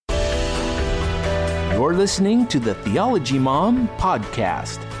You're listening to the Theology Mom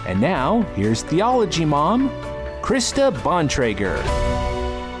podcast. And now, here's Theology Mom, Krista Bontrager.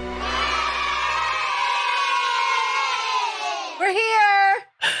 We're here.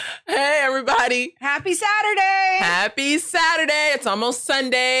 Hey, everybody. Happy Saturday. Happy Saturday. It's almost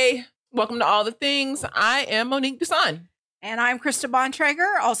Sunday. Welcome to All the Things. I am Monique Duson. And I'm Krista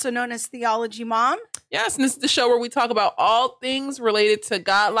Bontrager, also known as Theology Mom. Yes, and this is the show where we talk about all things related to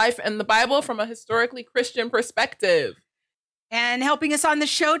God, life, and the Bible from a historically Christian perspective. And helping us on the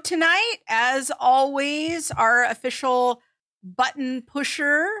show tonight, as always, our official button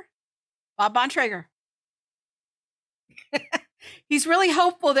pusher, Bob Bontrager. He's really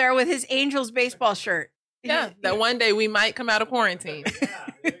hopeful there with his Angels baseball shirt. Yeah, that one day we might come out of quarantine.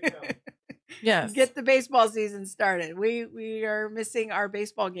 Yes. Get the baseball season started. We are missing our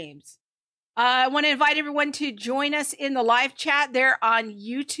baseball games. I want to invite everyone to join us in the live chat there on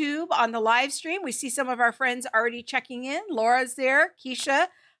YouTube on the live stream. We see some of our friends already checking in. Laura's there. Keisha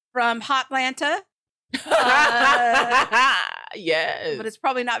from Hotlanta. Yes. But it's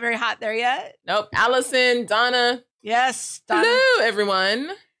probably not very hot there yet. Nope. Allison, Donna. Yes. Donna. Hello, everyone.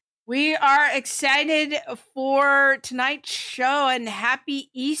 We are excited for tonight's show and happy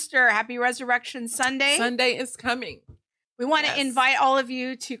Easter. Happy Resurrection Sunday. Sunday is coming. We want to invite all of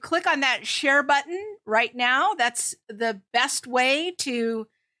you to click on that share button right now. That's the best way to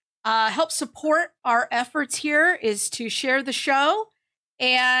help support our efforts here is to share the show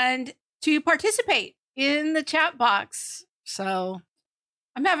and to participate in the chat box. So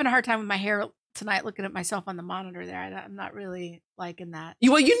I'm having a hard time with my hair tonight looking at myself on the monitor there. I'm not really liking that.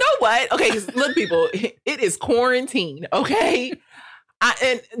 Well, you know what? Okay, look, people, it is quarantine, okay?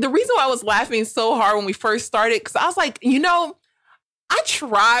 And the reason why I was laughing so hard when we first started, because I was like, I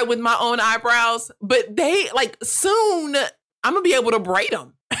try with my own eyebrows, but they, soon I'm going to be able to braid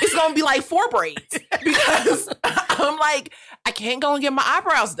them. It's going to be like 4 braids because I'm like, I can't go and get my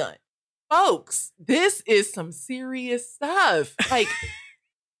eyebrows done. Folks, this is some serious stuff. I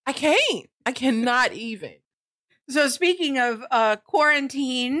cannot even. So speaking of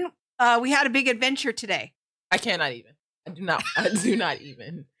quarantine, we had a big adventure today. I cannot even. I do not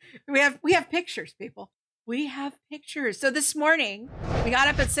even. We have pictures, people. We have pictures. So this morning, we got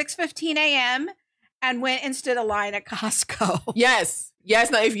up at 6:15 a.m. and went and stood a line at Costco. Yes.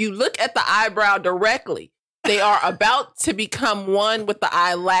 Now, if you look at the eyebrow directly, they are about to become one with the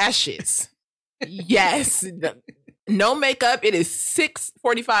eyelashes. Yes. No makeup. It is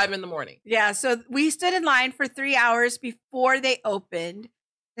 6:45 in the morning. Yeah. So we stood in line for 3 hours before they opened.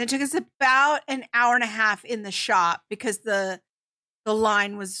 And it took us about an hour and a half in the shop because the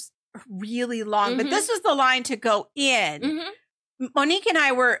line was really long. Mm-hmm. But this was the line to go in. Mm-hmm. Monique and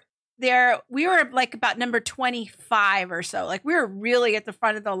I were there. We were about number 25 or so. We were really at the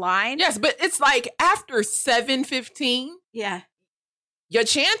front of the line. Yes, but it's after 7:15. Yeah. Your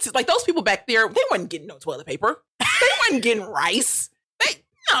chances, those people back there, they wasn't getting no toilet paper. They wasn't getting rice.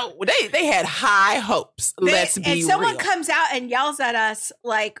 They had high hopes. Let's be real. And someone comes out and yells at us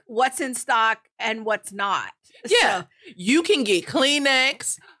what's in stock and what's not. Yeah. So, you can get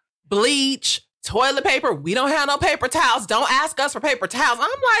Kleenex, bleach, toilet paper. We don't have no paper towels. Don't ask us for paper towels.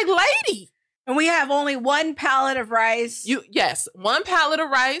 I'm like, lady. And we have only one pallet of rice. Yes, one pallet of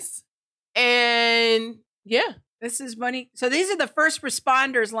rice. And yeah. This is money. So these are the first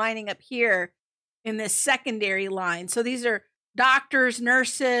responders lining up here in this secondary line. So these are doctors,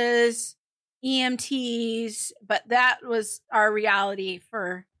 nurses, EMTs, but that was our reality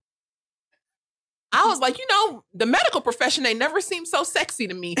for. I was like, the medical profession, they never seemed so sexy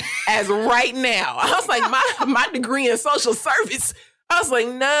to me as right now. I was like, my degree in social service. I was like,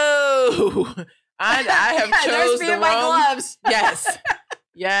 no, I have chose the wrong. My gloves.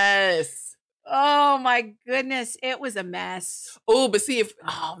 Yes. Oh my goodness. It was a mess. Oh, but see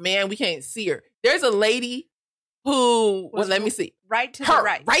we can't see her. There's a lady who let me see. Right to the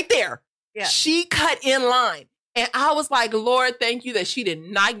right. Right there. Yeah. She cut in line. And I was like, Lord, thank you that she did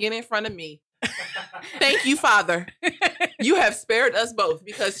not get in front of me. Thank you, Father. You have spared us both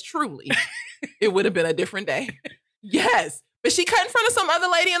because truly it would have been a different day. Yes. But she cut in front of some other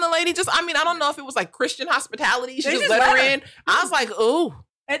lady and the lady I don't know if it was Christian hospitality. She just let her in. I was like, oh.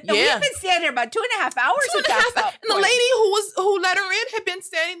 We've been standing there about 2.5 hours. And the lady who let her in had been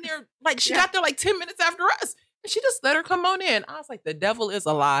standing there, she got there 10 minutes after us. And she just let her come on in. I was like, the devil is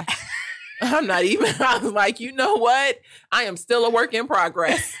a lie. I'm not even, I was like, you know what? I am still a work in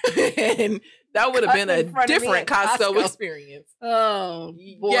progress. And that would have been a different Costco experience. Oh,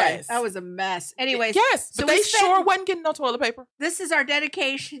 boy. Yes. That was a mess. Anyways. Yes, but they sure wasn't getting no toilet paper. This is our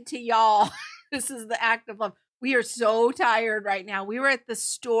dedication to y'all. This is the act of love. We are so tired right now. We were at the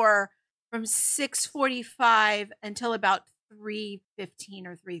store from 6:45 until about 3:15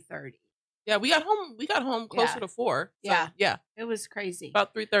 or 3:30. Yeah, we got home closer to 4. So, yeah. It was crazy.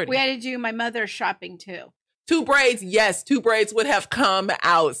 About 3:30. We had to do my mother's shopping too. 2 braids, yes, 2 braids would have come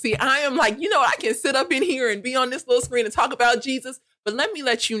out. See, I am like, I can sit up in here and be on this little screen and talk about Jesus, but let me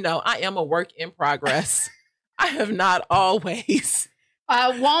let you know, I am a work in progress. I have not always.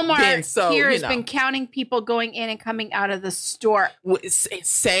 Walmart here has been counting people going in and coming out of the store.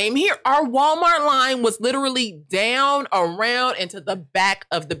 Same here. Our Walmart line was literally down, around, and to the back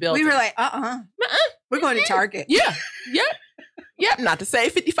of the building. We were like, we're going to Target. Yeah. Yep. Not to say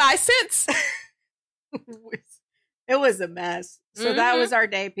 55 cents. It was a mess. So that was our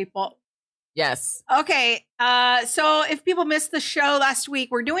day, people. Yes. Okay. So if people missed the show last week,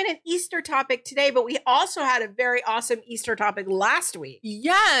 we're doing an Easter topic today, but we also had a very awesome Easter topic last week.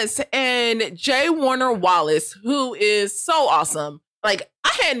 Yes. And J. Warner Wallace, who is so awesome. Like,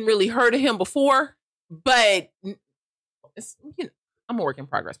 I hadn't really heard of him before, but I'm a work in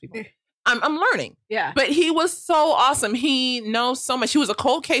progress, people. I'm learning. Yeah. But he was so awesome. He knows so much. He was a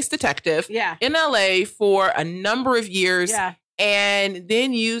cold case detective in LA for a number of years. Yeah. And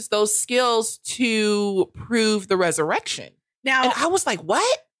then use those skills to prove the resurrection. Now, and I was like,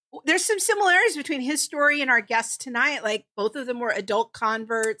 what? There's some similarities between his story and our guest tonight. Like, both of them were adult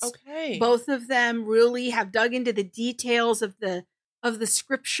converts. Okay. Both of them really have dug into the details of the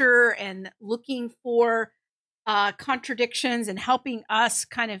scripture and looking for contradictions and helping us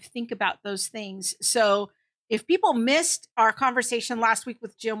kind of think about those things. So if people missed our conversation last week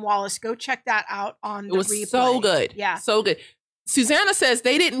with Jim Wallace, go check that out on the replay. It was so good. Yeah. So good. Susanna says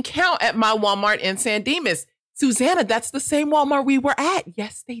they didn't count at my Walmart in San Dimas. Susanna, that's the same Walmart we were at.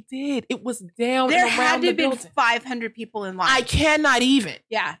 Yes, they did. It was down there and around the building. There had to have been 500 people in line. I cannot even.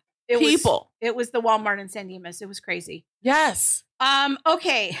 Yeah. It was the Walmart in San Dimas. It was crazy. Yes.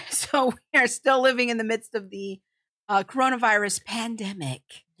 Okay. So we are still living in the midst of the coronavirus pandemic.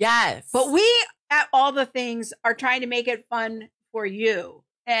 Yes. But we, at All the Things, are trying to make it fun for you.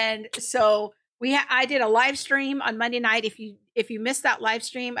 And so I did a live stream on Monday night. If you missed that live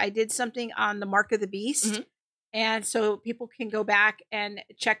stream, I did something on the Mark of the Beast. Mm-hmm. And so people can go back and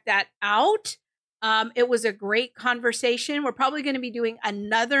check that out. It was a great conversation. We're probably going to be doing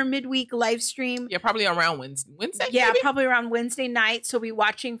another midweek live stream. Yeah, probably around Wednesday. Yeah, maybe? Probably around Wednesday night. So be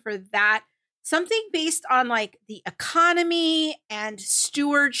watching for that. Something based on like the economy and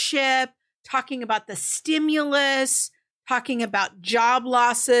stewardship, talking about the stimulus, talking about job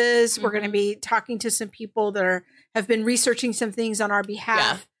losses. Mm-hmm. We're going to be talking to some people that have been researching some things on our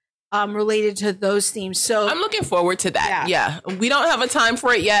behalf related to those themes. So I'm looking forward to that. Yeah. We don't have a time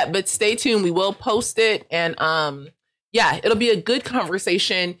for it yet, but stay tuned. We will post it. And it'll be a good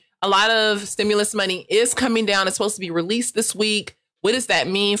conversation. A lot of stimulus money is coming down. It's supposed to be released this week. What does that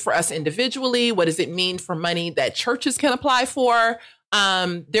mean for us individually? What does it mean for money that churches can apply for?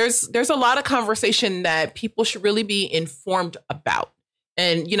 There's a lot of conversation that people should really be informed about.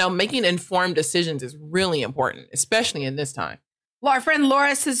 And, making informed decisions is really important, especially in this time. Well, our friend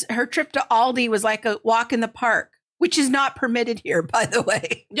Laura says her trip to Aldi was like a walk in the park, which is not permitted here, by the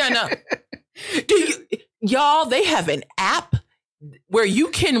way. Yeah, no. Y'all, they have an app where you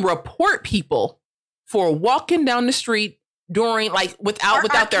can report people for walking down the street during, like,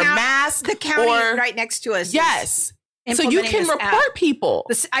 without their mask. The county right next to us. Yes. So you can report people.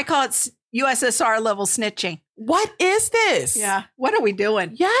 I call it USSR level snitching. What is this? Yeah. What are we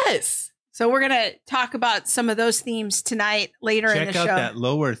doing? Yes. So we're going to talk about some of those themes tonight later in the show. Check out that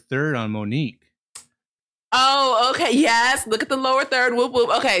lower third on Monique. Oh, okay. Yes. Look at the lower third. Whoop, whoop.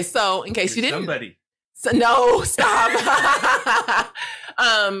 Okay. So in case you didn't. Somebody. So, no, stop.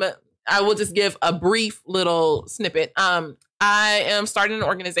 I will just give a brief little snippet. I am starting an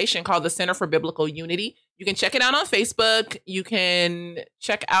organization called the Center for Biblical Unity. You can check it out on Facebook. You can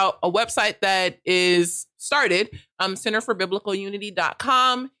check out a website that is started,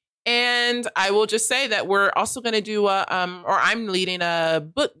 centerforbiblicalunity.com. And I will just say that we're also going to do I'm leading a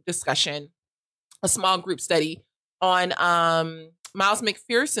book discussion, a small group study on Miles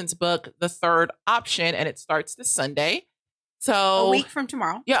McPherson's book, The Third Option, and it starts this Sunday. So a week from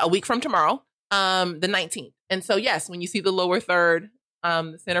tomorrow. Yeah, a week from tomorrow, the 19th. And so, yes, when you see the lower third,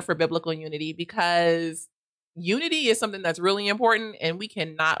 the Center for Biblical Unity, because unity is something that's really important, and we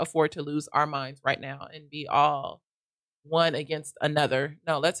cannot afford to lose our minds right now and be all one against another.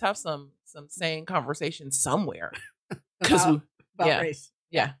 No, let's have some sane conversation somewhere. About race.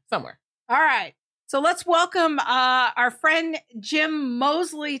 Yeah, somewhere. All right. So let's welcome our friend Jim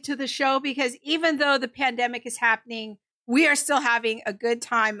Mosley to the show, because even though the pandemic is happening, we are still having a good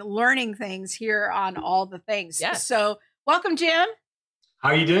time learning things here on All the Things. Yes. So welcome, Jim. How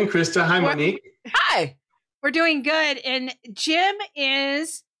are you doing, Krista? Hi, Monique. Hi. We're doing good. And Jim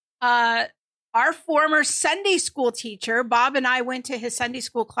is our former Sunday school teacher. Bob and I went to his Sunday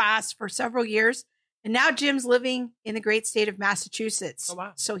school class for several years. And now Jim's living in the great state of Massachusetts. Oh,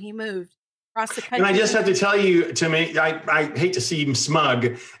 wow. So he moved across the country. And I just have to tell you, I hate to seem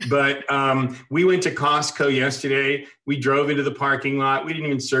smug, but we went to Costco yesterday. We drove into the parking lot. We didn't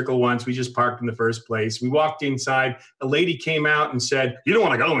even circle once. We just parked in the first place. We walked inside. A lady came out and said, "You don't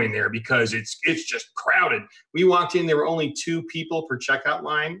want to go in there because it's just crowded." We walked in. There were only 2 people per checkout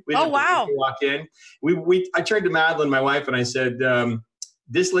line. We didn't walk in. I turned to Madeline, my wife, and I said,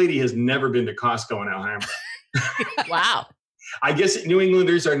 "This lady has never been to Costco in Alhambra." Wow. I guess New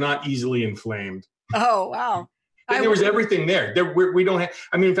Englanders are not easily inflamed. Oh, wow. But there was everything there. We don't have,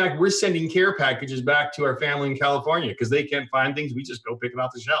 in fact, we're sending care packages back to our family in California because they can't find things. We just go pick it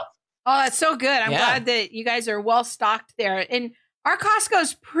off the shelf. Oh, that's so good. I'm glad that you guys are well stocked there. And our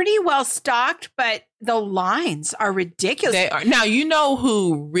Costco's pretty well stocked, but the lines are ridiculous. They are. Now, you know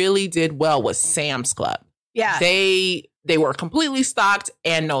who really did well was Sam's Club. Yeah. They were completely stocked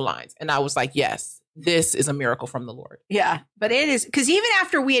and no lines. And I was like, yes, this is a miracle from the Lord. Yeah, but it is, because even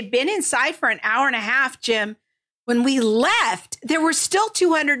after we had been inside for an hour and a half, Jim, when we left, there were still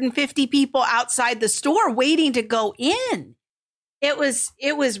 250 people outside the store waiting to go in. It was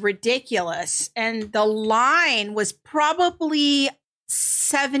ridiculous. And the line was probably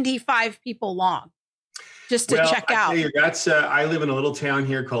 75 people long just to check out. I live in a little town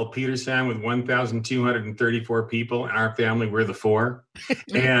here called Peterson with 1,234 people. In our family, we're the 4.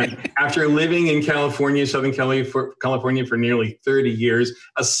 And after living in California, Southern California for nearly 30 years,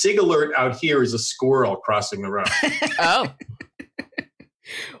 a SIG alert out here is a squirrel crossing the road. Oh.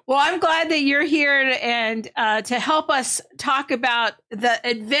 Well, I'm glad that you're here and to help us talk about the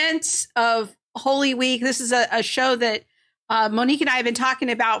events of Holy Week. This is a show that Monique and I have been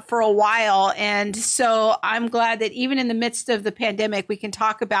talking about for a while. And so I'm glad that even in the midst of the pandemic, we can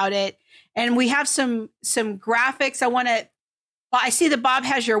talk about it. And we have some graphics. I see that Bob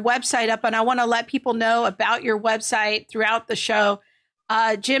has your website up, and I want to let people know about your website throughout the show.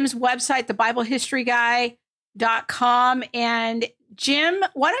 Jim's website, thebiblehistoryguy.com. And Jim,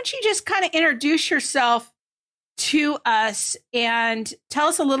 why don't you just kind of introduce yourself to us and tell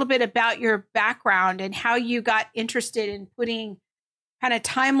us a little bit about your background and how you got interested in putting kind of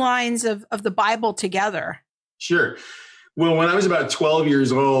timelines of the Bible together. Sure. Well, when I was about 12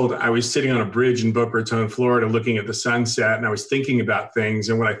 years old, I was sitting on a bridge in Boca Raton, Florida, looking at the sunset, and I was thinking about things.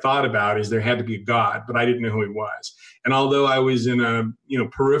 And what I thought about is there had to be a God, but I didn't know who he was. And although I was in a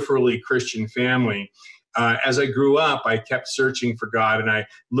peripherally Christian family, as I grew up, I kept searching for God, and I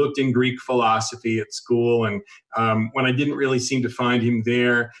looked in Greek philosophy at school. And when I didn't really seem to find him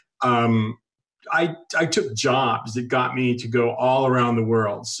there, I took jobs that got me to go all around the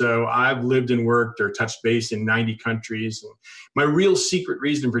world. So I've lived and worked or touched base in 90 countries. And my real secret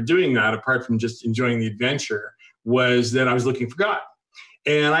reason for doing that, apart from just enjoying the adventure, was that I was looking for God.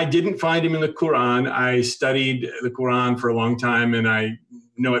 And I didn't find him in the Quran. I studied the Quran for a long time, and I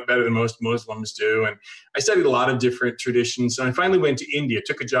know it better than most Muslims do. And I studied a lot of different traditions. And I finally went to India,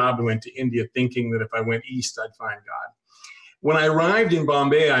 took a job and went to India thinking that if I went east, I'd find God. When I arrived in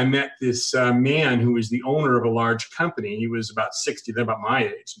Bombay, I met this man who was the owner of a large company. He was about 60, then about my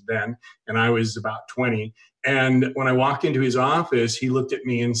age then, and I was about 20. And when I walked into his office, he looked at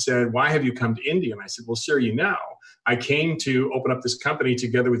me and said, "Why have you come to India?" And I said, "Well, sir, I came to open up this company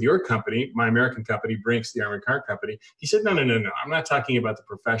together with your company, my American company, Brinks, the Armored Car Company." He said, No. I'm not talking about the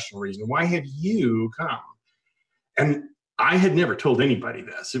professional reason. Why have you come? And I had never told anybody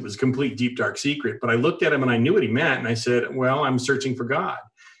this. It was a complete deep, dark secret. But I looked at him and I knew what he meant. And I said, "Well, I'm searching for God."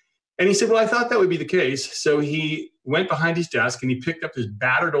 And he said, "Well, I thought that would be the case." So he went behind his desk and he picked up this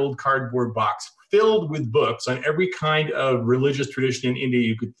battered old cardboard box filled with books on every kind of religious tradition in India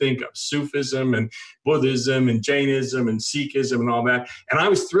you could think of, Sufism and Buddhism and Jainism and Sikhism and all that. And I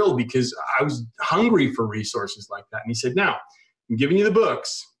was thrilled because I was hungry for resources like that. And he said, "Now, I'm giving you the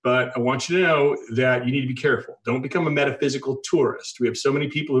books, but I want you to know that you need to be careful. Don't become a metaphysical tourist. We have so many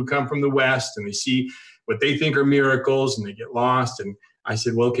people who come from the West and they see what they think are miracles and they get lost." And I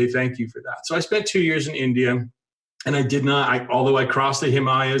said, "Well, okay, thank you for that." So I spent 2 years in India. And I did not, although I crossed the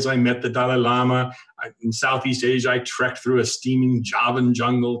Himalayas, I met the Dalai Lama. In Southeast Asia, I trekked through a steaming Javan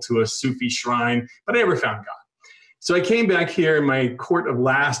jungle to a Sufi shrine, but I never found God. So I came back here, and my court of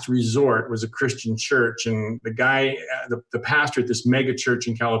last resort was a Christian church. And the guy, the pastor at this mega church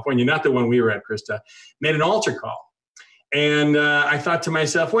in California, not the one we were at, Krista, made an altar call. And I thought to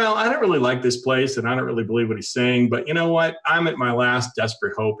myself, well, I don't really like this place and I don't really believe what he's saying. But you know what? I'm at my last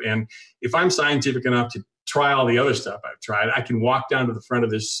desperate hope. And if I'm scientific enough to try all the other stuff I've tried, I can walk down to the front of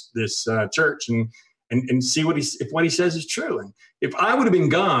this church and see if what he says is true. And if I would have been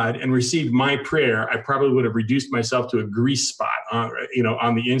God and received my prayer, I probably would have reduced myself to a grease spot on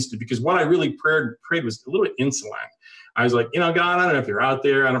the instant, because what I really prayed was a little bit insolent. I was like, God, I don't know if you're out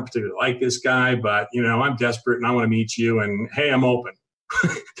there. I don't particularly like this guy, but, I'm desperate and I want to meet you. And hey, I'm open.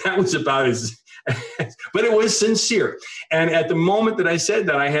 That was about but it was sincere. And at the moment that I said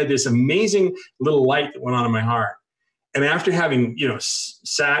that, I had this amazing little light that went on in my heart. And after having,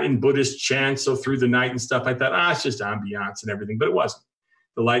 sat in Buddhist chants through the night and stuff, I thought, it's just ambiance and everything. But it wasn't.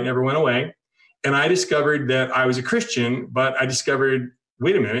 The light never went away. And I discovered that I was a Christian, but I discovered,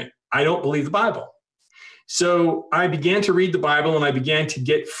 wait a minute, I don't believe the Bible. So I began to read the Bible, and I began to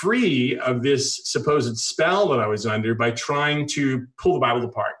get free of this supposed spell that I was under by trying to pull the Bible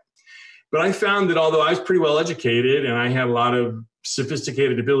apart. But I found that although I was pretty well educated and I had a lot of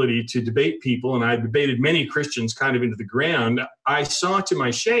sophisticated ability to debate people, and I debated many Christians kind of into the ground, I saw to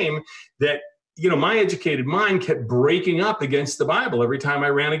my shame that, my educated mind kept breaking up against the Bible every time I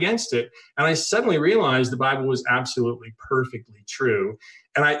ran against it. And I suddenly realized the Bible was absolutely perfectly true.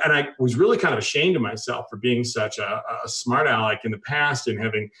 And I was really kind of ashamed of myself for being such a smart aleck in the past and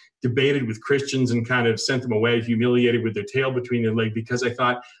having debated with Christians and kind of sent them away humiliated with their tail between their legs, because I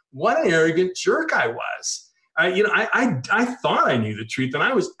thought, what an arrogant jerk I was. I thought I knew the truth, and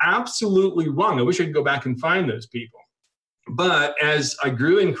I was absolutely wrong. I wish I could go back and find those people. But as I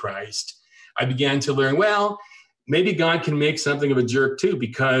grew in Christ, I began to learn, well, maybe God can make something of a jerk too,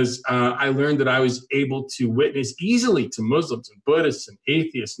 because I learned that I was able to witness easily to Muslims and Buddhists and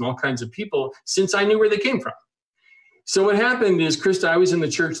atheists and all kinds of people since I knew where they came from. So what happened is, Krista, I was in the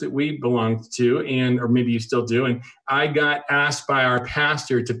church that we belonged to, or maybe you still do, and I got asked by our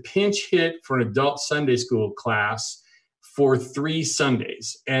pastor to pinch hit for an adult Sunday school class for 3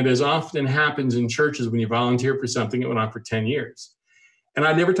 Sundays. And as often happens in churches, when you volunteer for something, it went on for 10 years. And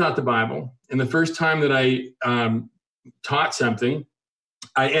I never taught the Bible. And the first time that I taught something,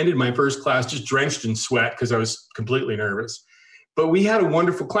 I ended my first class just drenched in sweat because I was completely nervous. But we had a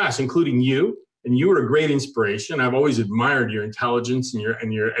wonderful class, including you. And you were a great inspiration. I've always admired your intelligence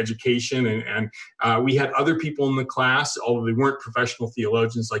and your education. And we had other people in the class, although they weren't professional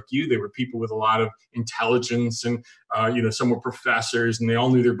theologians like you. They were people with a lot of intelligence, and some were professors, and they all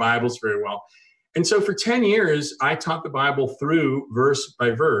knew their Bibles very well. And so for 10 years, I taught the Bible through verse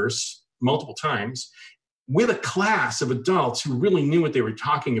by verse multiple times with a class of adults who really knew what they were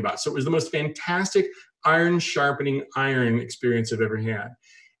talking about. So it was the most fantastic iron sharpening iron experience I've ever had.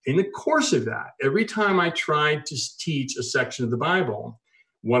 In the course of that, every time I tried to teach a section of the Bible,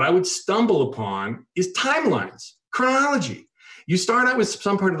 what I would stumble upon is timelines, chronology. You start out with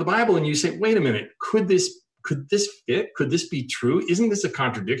some part of the Bible and you say, wait a minute, could this fit? Could this be true? Isn't this a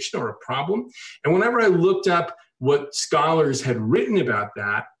contradiction or a problem? And whenever I looked up what scholars had written about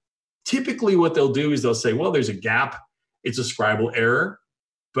that, typically what they'll do is they'll say, well, there's a gap. It's a scribal error.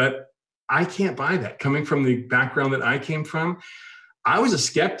 But I can't buy that. Coming from the background that I came from, I was a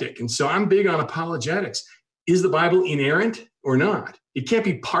skeptic, and so I'm big on apologetics. Is the Bible inerrant or not? It can't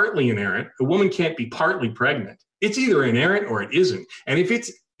be partly inerrant. A woman can't be partly pregnant. It's either inerrant or it isn't. And if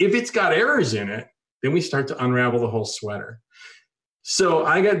it's got errors in it, then we start to unravel the whole sweater. So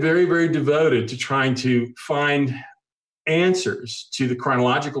I got very, very devoted to trying to find answers to the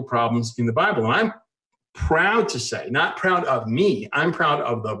chronological problems in the Bible. And I'm proud to say, not proud of me, I'm proud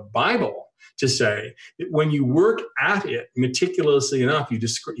of the Bible, to say that when you work at it meticulously enough, you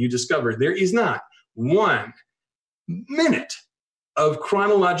discover there is not 1 minute of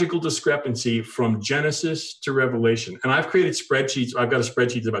chronological discrepancy from Genesis to Revelation. And I've created spreadsheets. I've got a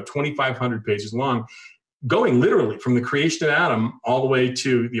spreadsheet that's about 2,500 pages long, going literally from the creation of Adam all the way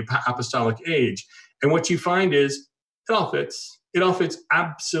to the apostolic age. And what you find is it all fits. It all fits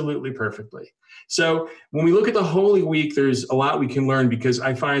absolutely perfectly. So when we look at the Holy Week, there's a lot we can learn, because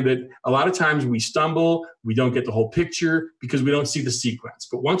I find that a lot of times we stumble, we don't get the whole picture because we don't see the sequence.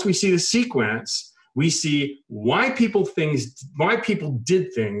 But once we see the sequence, we see why people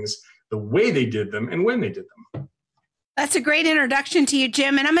did things the way they did them and when they did them. That's a great introduction to you,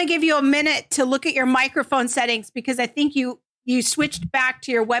 Jim. And I'm going to give you a minute to look at your microphone settings, because I think you switched back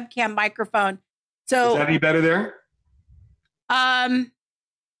to your webcam microphone. So is that any better there?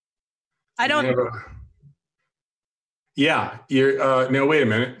 I don't. Yeah, you're. No, wait a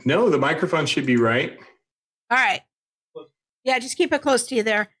minute. No, the microphone should be right. All right. Yeah, just keep it close to you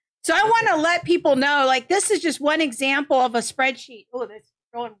there. So I want to let people know, like, this is just one example of a spreadsheet. Oh, that's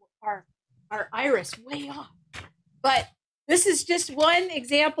throwing our iris way off. But This is just one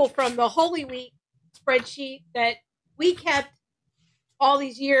example from the Holy Week spreadsheet that we kept all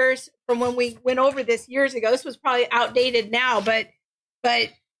these years from when we went over this years ago. This was probably outdated now, but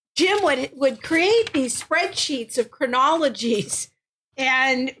Jim would create these spreadsheets of chronologies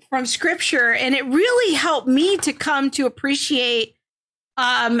and from scripture, and it really helped me to come to appreciate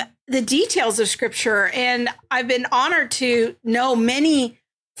the details of scripture. And I've been honored to know many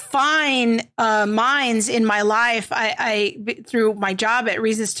fine minds in my life I through my job at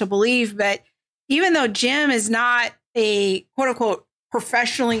Reasons to Believe. But even though Jim is not a quote unquote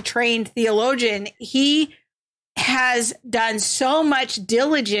professionally trained theologian, he has done so much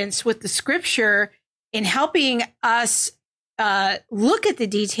diligence with the scripture in helping us look at the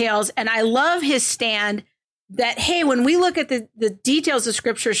details. And I love his stand that, hey, when we look at the details of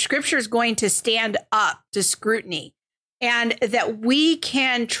scripture is going to stand up to scrutiny, and that we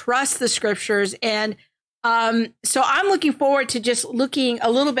can trust the scriptures. And so I'm looking forward to just looking a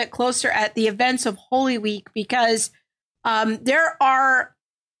little bit closer at the events of Holy Week, because there are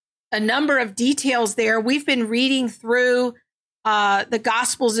a number of details there. We've been reading through the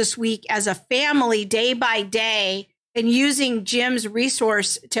Gospels this week as a family, day by day, and using Jim's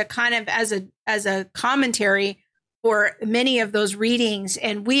resource to kind of as a commentary for many of those readings.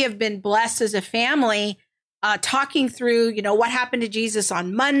 And we have been blessed as a family, talking through, what happened to Jesus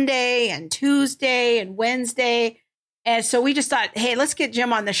on Monday and Tuesday and Wednesday. And so we just thought, hey, let's get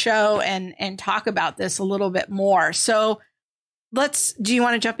Jim on the show and talk about this a little bit more. So do you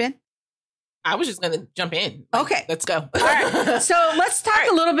want to jump in? I was just going to jump in. Okay. Let's go. All right. So let's talk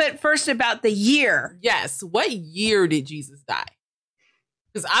a little bit first about the year. Yes. What year did Jesus die?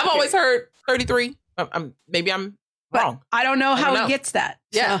 Because I've always heard 33. Maybe I'm wrong. I don't know how he gets that.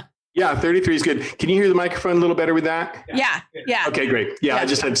 Yeah. So. Yeah, 33 is good. Can you hear the microphone a little better with that? Yeah. Okay, great. Yeah, I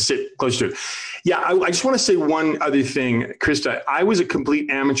just had to sit close to it. Yeah, I just want to say one other thing, Krista. I was a complete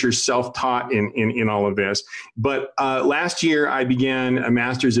amateur, self-taught in all of this. But last year, I began a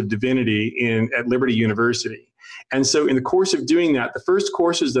Master's of Divinity at Liberty University. And so in the course of doing that, the first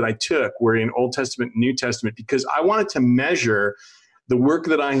courses that I took were in Old Testament and New Testament, because I wanted to measure the work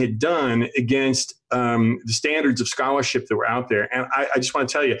that I had done against the standards of scholarship that were out there. And I just want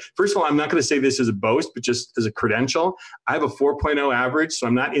to tell you, first of all, I'm not going to say this as a boast, but just as a credential. I have a 4.0 average, so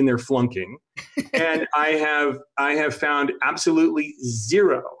I'm not in there flunking. And I have found absolutely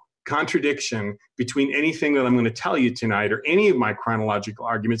zero contradiction between anything that I'm going to tell you tonight or any of my chronological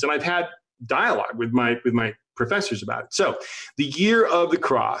arguments. And I've had dialogue with my professors about it. So the year of the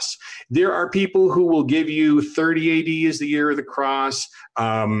cross, there are people who will give you 30 AD as the year of the cross,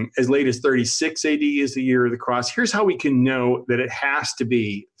 as late as 36 AD as the year of the cross. Here's how we can know that it has to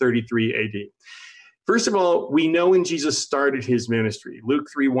be 33 AD. First of all, we know when Jesus started his ministry. Luke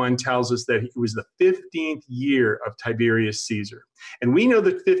 3:1 tells us that it was the 15th year of Tiberius Caesar. And we know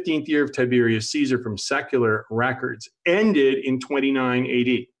the 15th year of Tiberius Caesar from secular records ended in 29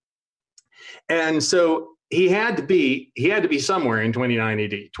 AD. And so he had to be somewhere in 29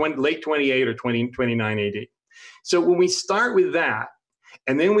 AD, late 28 or 29 AD. So when we start with that,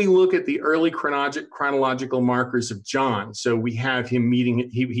 and then we look at the early chronological markers of John. So we have him meeting,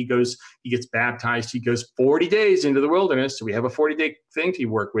 he gets baptized, he goes 40 days into the wilderness. So we have a 40-day thing to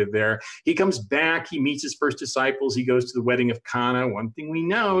work with there. He comes back, he meets his first disciples, he goes to the wedding of Cana. One thing we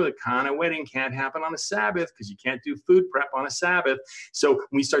know, the Cana wedding can't happen on a Sabbath because you can't do food prep on a Sabbath. So when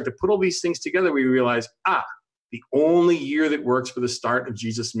we start to put all these things together, we realize, the only year that works for the start of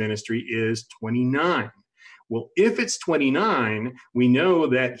Jesus' ministry is 29. Well, if it's 29, we know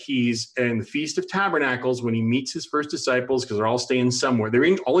that he's in the Feast of Tabernacles when he meets his first disciples, because they're all staying somewhere. They're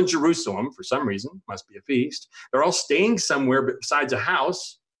all in Jerusalem for some reason. Must be a feast. They're all staying somewhere besides a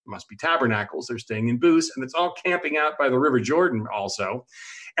house. Must be tabernacles. They're staying in booths, and it's all camping out by the River Jordan also.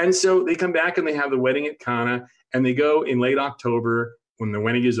 And so they come back and they have the wedding at Cana, and they go in late October when the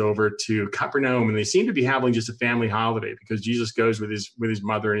wedding is over to Capernaum, and they seem to be having just a family holiday because Jesus goes with his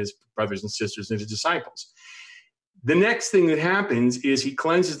mother and his brothers and sisters and his disciples. The next thing that happens is he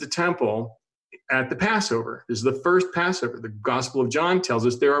cleanses the temple at the Passover. This is the first Passover. The Gospel of John tells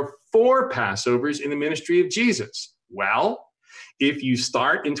us there are 4 Passovers in the ministry of Jesus. Well, if you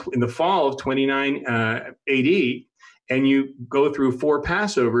start in the fall of 29 AD and you go through 4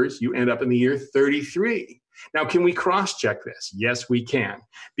 Passovers, you end up in the year 33. Now, can we cross-check this? Yes, we can.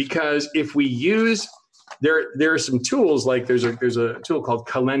 Because if we use, there are some tools, like there's a tool called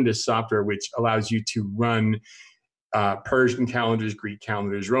Calendus software, which allows you to run Persian calendars, Greek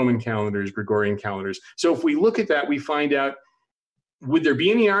calendars, Roman calendars, Gregorian calendars. So if we look at that, we find out, would there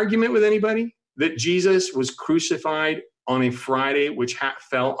be any argument with anybody that Jesus was crucified on a Friday, which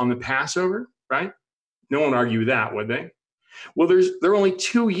fell on the Passover, right? No one would argue with that, would they? Well, there are only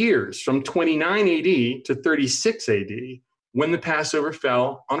 2 years from 29 AD to 36 AD when the Passover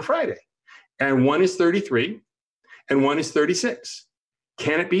fell on a Friday. And one is 33 and one is 36.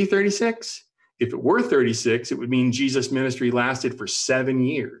 Can it be 36? If it were 36, it would mean Jesus' ministry lasted for 7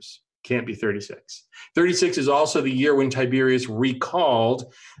 years. Can't be 36. 36 is also the year when Tiberius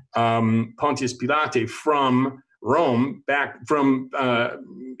recalled Pontius Pilate from Rome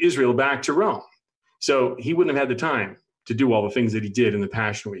Israel back to Rome. So he wouldn't have had the time to do all the things that he did in the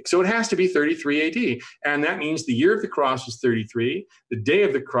Passion Week. So it has to be 33 AD. And that means the year of the cross was 33. The day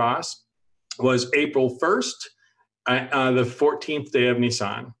of the cross was April 1st, the 14th day of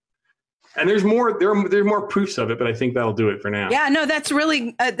Nisan. And there's more proofs of it, but I think that'll do it for now. Yeah, no, that's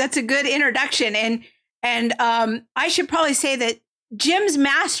really, that's a good introduction. And I should probably say that Jim's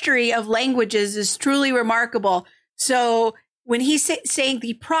mastery of languages is truly remarkable. So when he's saying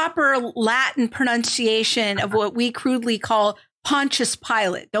the proper Latin pronunciation of what we crudely call Pontius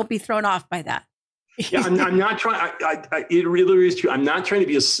Pilate, don't be thrown off by that. Yeah, I'm not trying. It really is true. I'm not trying to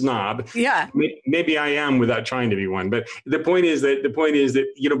be a snob. Yeah, maybe I am without trying to be one. But the point is that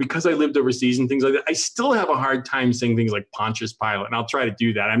because I lived overseas and things like that, I still have a hard time saying things like Pontius Pilate, and I'll try to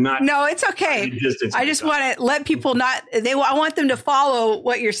do that. I'm not. No, it's okay. I just want to let people I want them to follow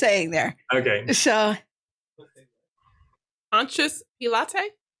what you're saying there. Okay. So, Pontius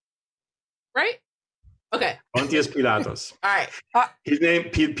Pilate, right? Okay. Pontius Pilatus. All right. His name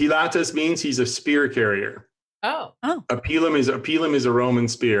Pilatus means he's a spear carrier. Oh. A pilum is a Roman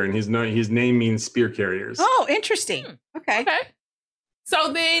spear, and his name means spear carriers. Oh, interesting. Okay.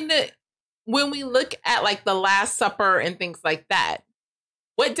 So then, when we look at like the Last Supper and things like that,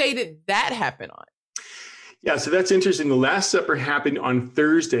 what day did that happen on? Yeah, so that's interesting. The Last Supper happened on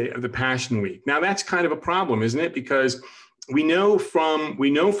Thursday of the Passion Week. Now that's kind of a problem, isn't it? Because we know from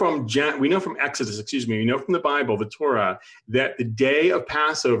Exodus, we know from the Bible, the Torah, that the day of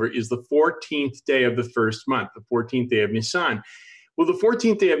Passover is the 14th day of the first month, the 14th day of Nisan. Well, the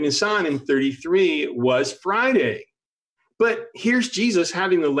 14th day of Nisan in 33 was Friday. But here's Jesus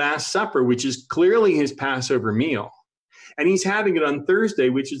having the Last Supper, which is clearly his Passover meal. And he's having it on Thursday,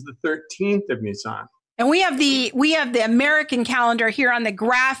 which is the 13th of Nisan. And we have the American calendar here on the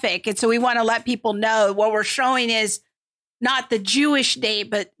graphic. And so we want to let people know what we're showing is not the Jewish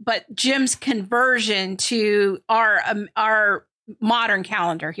date, but Jim's conversion to our modern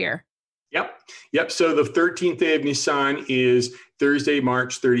calendar here. Yep. So the 13th day of Nisan is Thursday,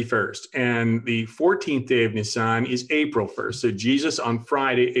 March 31st. And the 14th day of Nisan is April 1st. So Jesus on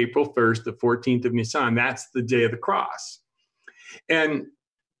Friday, April 1st, the 14th of Nisan, that's the day of the cross. And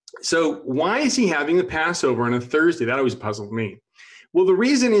so why is he having the Passover on a Thursday? That always puzzled me. Well, the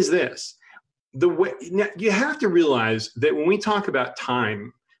reason is this. You have to realize that when we talk about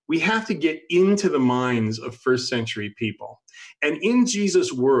time, we have to get into the minds of first century people. And in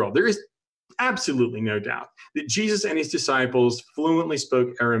Jesus' world, there is absolutely no doubt that Jesus and his disciples fluently spoke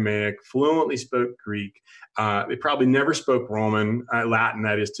Aramaic, fluently spoke Greek. They probably never spoke Roman, Latin,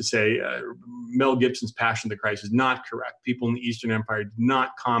 that is to say. Mel Gibson's Passion of the Christ is not correct. People in the Eastern Empire did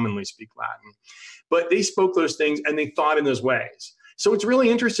not commonly speak Latin. But they spoke those things and they thought in those ways. So it's really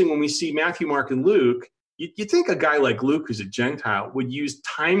interesting when we see Matthew, Mark, and Luke, you think a guy like Luke, who's a Gentile, would use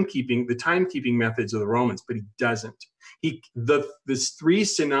the timekeeping methods of the Romans, but he doesn't. The three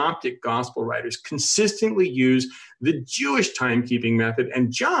synoptic gospel writers consistently use the Jewish timekeeping method,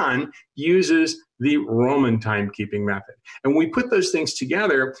 and John uses the Roman timekeeping method. And when we put those things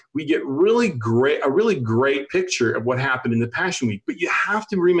together, we get a really great picture of what happened in the Passion Week. But you have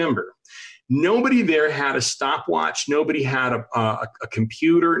to remember, nobody there had a stopwatch. Nobody had a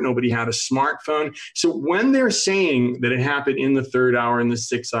computer. Nobody had a smartphone. So when they're saying that it happened in the 3rd hour, in the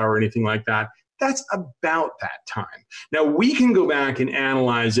 6th hour, anything like that, that's about that time. Now, we can go back and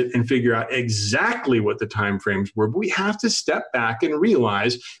analyze it and figure out exactly what the time frames were, but we have to step back and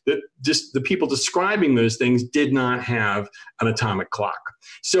realize that just the people describing those things did not have an atomic clock.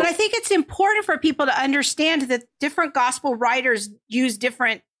 So, but I think it's important for people to understand that different gospel writers use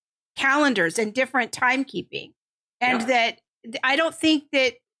different calendars and different timekeeping. And that I don't think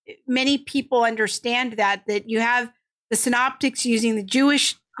that many people understand that you have the synoptics using the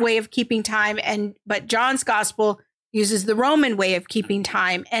Jewish way of keeping time, but John's gospel uses the Roman way of keeping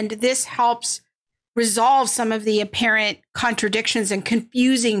time. And this helps resolve some of the apparent contradictions and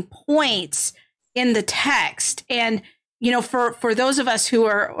confusing points in the text. And, for those of us who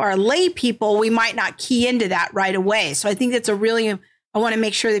are lay people, we might not key into that right away. So I think that's I want to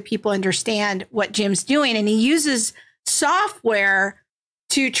make sure that people understand what Jim's doing. And he uses software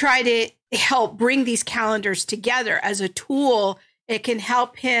to try to help bring these calendars together as a tool. It can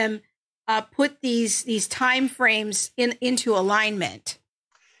help him put these time frames into alignment.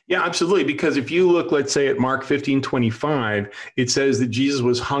 Yeah, absolutely. Because if you look, let's say at Mark 15:25, it says that Jesus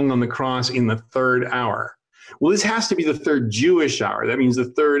was hung on the cross in the third hour. Well, this has to be the third Jewish hour. That means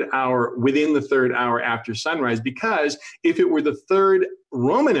the third hour within the third hour after sunrise, because if it were the third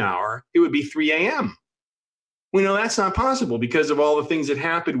Roman hour, it would be 3 a.m. We know that's not possible because of all the things that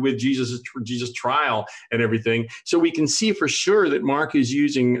happened with Jesus' trial and everything. So we can see for sure that Mark is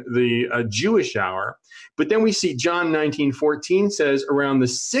using the Jewish hour. But then we see John 19:14 says around the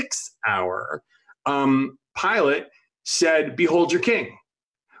 6th hour, Pilate said, "Behold your king."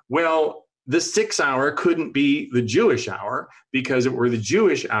 Well, the 6th hour couldn't be the Jewish hour, because if it were the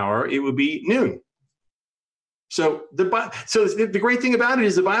Jewish hour, it would be noon. So the great thing about it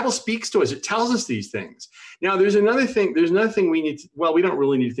is the Bible speaks to us. It tells us these things. Now, there's another thing we need to, well, we don't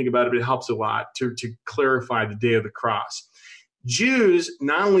really need to think about it, but it helps a lot to clarify the day of the cross. Jews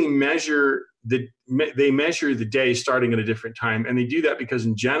not only measure the day starting at a different time, and they do that because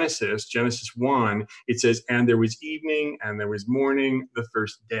in Genesis 1, it says, "And there was evening and there was morning the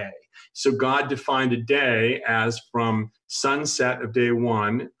first day." So God defined a day as from sunset of day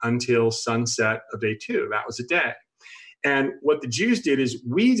 1 until sunset of day 2. That was a day. And what the Jews did is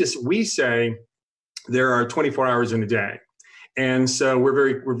we say there are 24 hours in a day. And so we're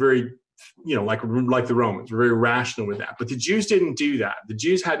very like the Romans, we're very rational with that. But the Jews didn't do that. The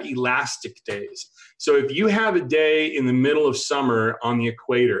Jews had elastic days. So if you have a day in the middle of summer on the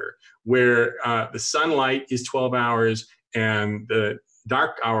equator where the sunlight is 12 hours and the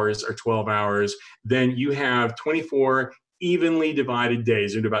dark hours are 12 hours, then you have 24 evenly divided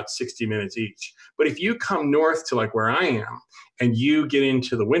days into about 60 minutes each. But if you come north to like where I am and you get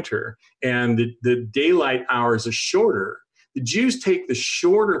into the winter and the daylight hours are shorter, the Jews take the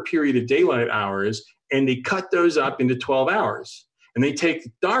shorter period of daylight hours and they cut those up into 12 hours. And they take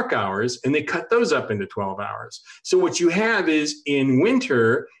the dark hours and they cut those up into 12 hours. So what you have is in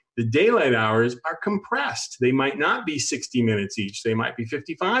winter, the daylight hours are compressed. They might not be 60 minutes each. They might be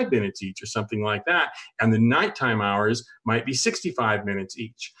 55 minutes each or something like that. And the nighttime hours might be 65 minutes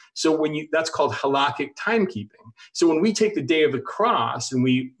each. So that's called halakhic timekeeping. So when we take the day of the cross and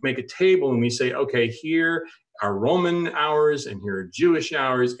we make a table and we say, okay, here are Roman hours and here are Jewish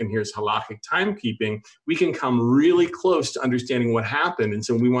hours and here's halakhic timekeeping, we can come really close to understanding what happened. And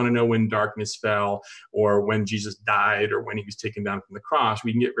so we want to know when darkness fell or when Jesus died or when he was taken down from the cross.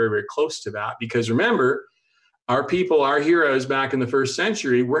 We can get very, very close to that because remember, our people, our heroes back in the first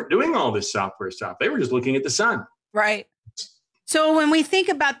century weren't doing all this software stuff. They were just looking at the sun. Right. So when we think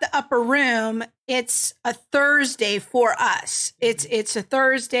about the upper room, it's a Thursday for us. It's a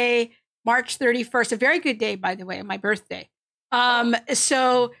Thursday, March 31st, a very good day, by the way, my birthday.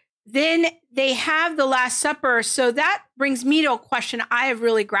 So then they have the Last Supper. So that brings me to a question I have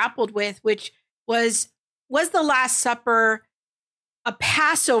really grappled with, which was the Last Supper a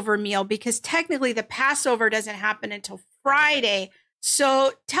Passover meal? Because technically the Passover doesn't happen until Friday.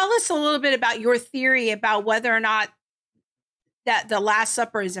 So tell us a little bit about your theory about whether or not that the Last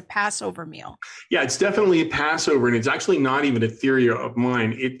Supper is a Passover meal. Yeah, it's definitely a Passover, and it's actually not even a theory of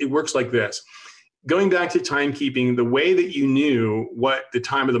mine. It works like this. Going back to timekeeping, the way that you knew what the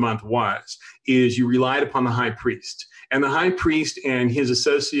time of the month was is you relied upon the high priest. And the high priest and his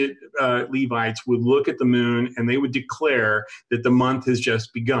associate Levites would look at the moon and they would declare that the month has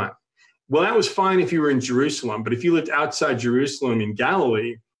just begun. Well, that was fine if you were in Jerusalem, but if you lived outside Jerusalem in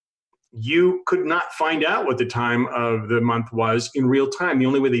Galilee, you could not find out what the time of the month was in real time. The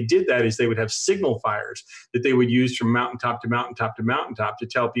only way they did that is they would have signal fires that they would use from mountaintop to mountaintop to mountaintop to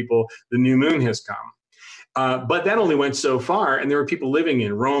tell people the new moon has come. But that only went so far, and there were people living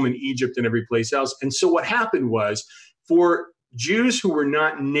in Rome and Egypt and every place else. And so what happened was, for Jews who were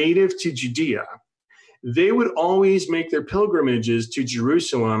not native to Judea, they would always make their pilgrimages to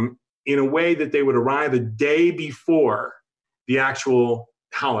Jerusalem in a way that they would arrive a day before the actual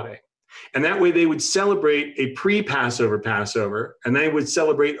holiday. And that way they would celebrate a pre-Passover Passover, and they would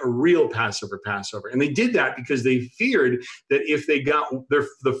celebrate a real Passover Passover. And they did that because they feared that if they got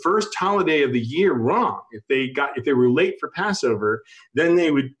the first holiday of the year wrong, if they were late for Passover,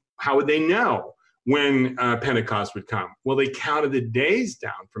 then how would they know when Pentecost would come? Well, they counted the days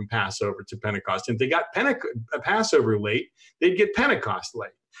down from Passover to Pentecost. And if they got Passover late, they'd get Pentecost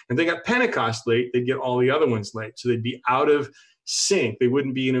late. And if they got Pentecost late, they'd get all the other ones late. So they'd be out of sync. They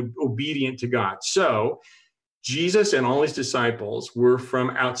wouldn't be obedient to God. So Jesus and all his disciples were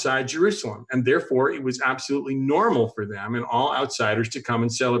from outside Jerusalem, and therefore it was absolutely normal for them and all outsiders to come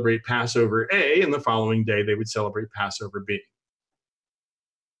and celebrate Passover A, and the following day they would celebrate Passover B.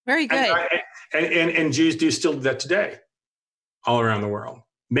 Very good. And Jews do still do that today all around the world.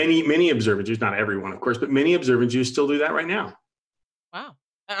 Many observant Jews, not everyone, of course, but many observant Jews still do that right now. Wow.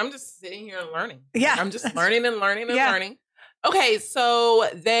 I'm just sitting here and learning. Yeah. I'm just learning and learning and learning. Okay, so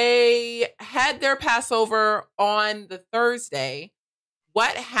they had their Passover on the Thursday.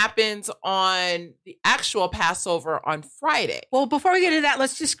 What happens on the actual Passover on Friday? Well, before we get into that,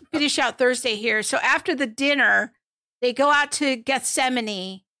 let's just finish out Thursday here. So after the dinner, they go out to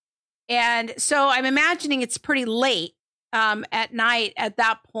Gethsemane. And so I'm imagining it's pretty late at night at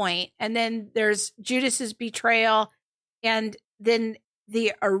that point. And then there's Judas's betrayal and then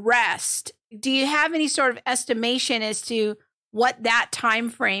the arrest. Do you have any sort of estimation as to what that time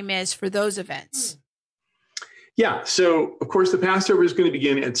frame is for those events? Yeah. So, of course, the Passover is going to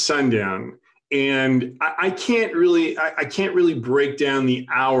begin at sundown. And I can't really break down the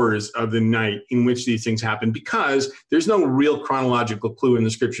hours of the night in which these things happen because there's no real chronological clue in the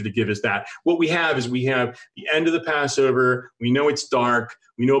scripture to give us that. What we have is the end of the Passover. We know it's dark.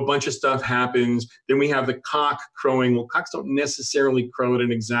 We know a bunch of stuff happens. Then we have the cock crowing. Well, cocks don't necessarily crow at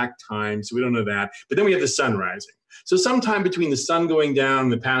an exact time, so we don't know that. But then we have the sun rising. So sometime between the sun going down,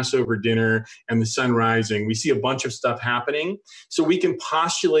 the Passover dinner, and the sun rising, we see a bunch of stuff happening. So we can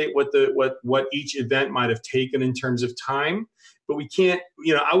postulate what each event might have taken in terms of time, but we can't.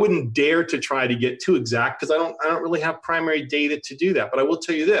 I wouldn't dare to try to get too exact because I don't really have primary data to do that. But I will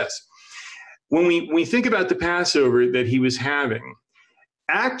tell you this: when we think about the Passover that he was having,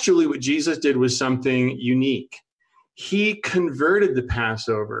 actually, what Jesus did was something unique. He converted the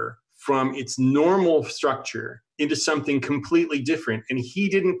Passover from its normal structure into something completely different. And he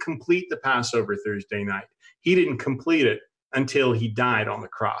didn't complete the Passover Thursday night. He didn't complete it until he died on the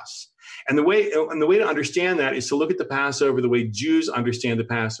cross. And the way to understand that is to look at the Passover the way Jews understand the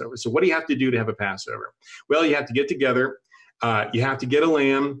Passover. So what do you have to do to have a Passover? Well, you have to get together. You have to get a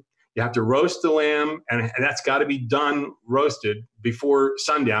lamb. You have to roast the lamb. And that's got to be done roasted before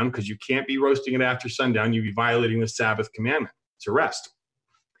sundown because you can't be roasting it after sundown. You'd be violating the Sabbath commandment. It's a rest.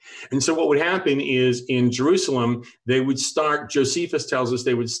 And so what would happen is in Jerusalem, they would start, Josephus tells us,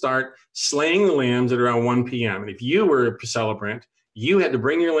 they would start slaying the lambs at around 1 p.m. And if you were a celebrant, you had to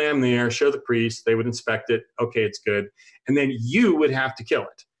bring your lamb there, show the priest, they would inspect it. Okay, it's good. And then you would have to kill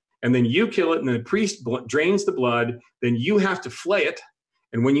it. And then you kill it, and then the priest drains the blood. Then you have to flay it.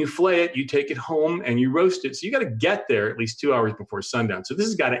 And when you flay it, you take it home and you roast it. So you got to get there at least 2 hours before sundown. So this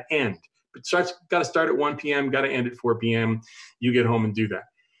has got to end. But got to start at 1 p.m., got to end at 4 p.m. You get home and do that.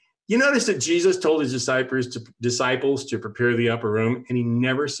 You notice that Jesus told his disciples to prepare the upper room, and he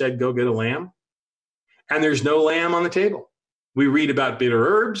never said, go get a lamb. And there's no lamb on the table. We read about bitter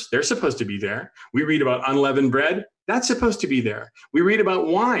herbs. They're supposed to be there. We read about unleavened bread. That's supposed to be there. We read about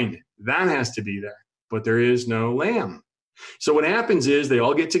wine. That has to be there. But there is no lamb. So what happens is they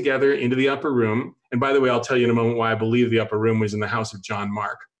all get together into the upper room. And by the way, I'll tell you in a moment why I believe the upper room was in the house of John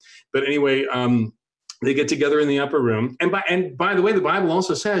Mark. But anyway, they get together in the upper room. And by the way, the Bible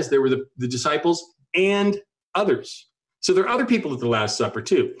also says there were the disciples and others. So there are other people at the Last Supper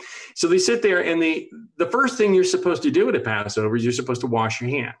too. So they sit there, and the first thing you're supposed to do at a Passover is you're supposed to wash your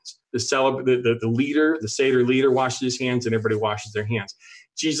hands. The leader, the Seder leader, washes his hands, and everybody washes their hands.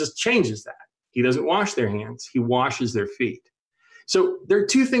 Jesus changes that. He doesn't wash their hands. He washes their feet. So there are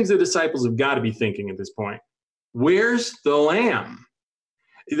two things the disciples have got to be thinking at this point. Where's the lamb?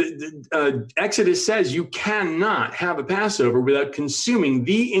 Exodus says you cannot have a Passover without consuming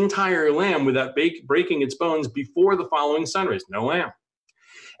the entire lamb without breaking its bones before the following sunrise. No lamb.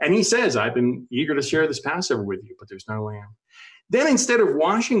 And he says, I've been eager to share this Passover with you, but there's no lamb. Then instead of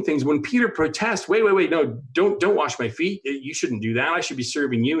washing things, when Peter protests, wait, no, don't wash my feet. You shouldn't do that. I should be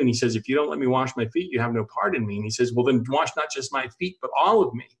serving you. And he says, if you don't let me wash my feet, you have no part in me. And he says, well, then wash not just my feet, but all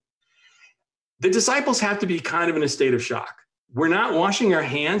of me. The disciples have to be kind of in a state of shock. We're not washing our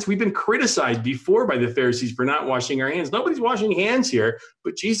hands. We've been criticized before by the Pharisees for not washing our hands. Nobody's washing hands here,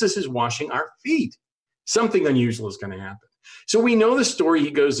 but Jesus is washing our feet. Something unusual is going to happen. So we know the story.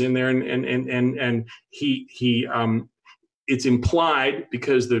 He goes in there and he it's implied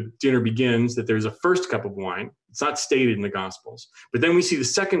because the dinner begins that there's a first cup of wine. It's not stated in the Gospels, but then we see the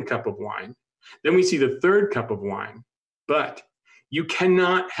second cup of wine. Then we see the third cup of wine. But you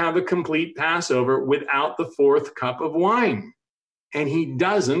cannot have a complete Passover without the fourth cup of wine. And he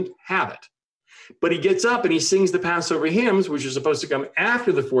doesn't have it. But he gets up and he sings the Passover hymns, which are supposed to come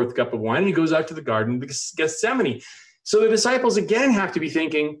after the fourth cup of wine. And he goes out to the Garden of Gethsemane. So the disciples again have to be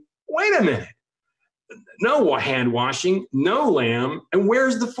thinking, wait a minute. No hand washing, no lamb. And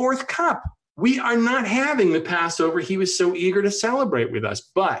where's the fourth cup? We are not having the Passover he was so eager to celebrate with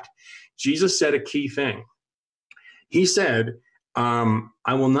us. But Jesus said a key thing. He said,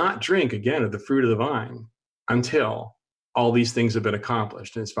 I will not drink again of the fruit of the vine until all these things have been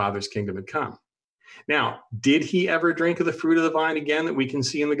accomplished and his Father's kingdom had come. Now, did he ever drink of the fruit of the vine again that we can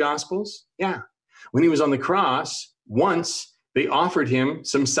see in the Gospels? Yeah. When he was on the cross, once they offered him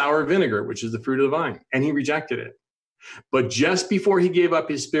some sour vinegar, which is the fruit of the vine, and he rejected it. But just before he gave up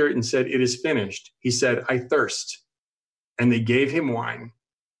his spirit and said, "It is finished," he said, "I thirst." And they gave him wine,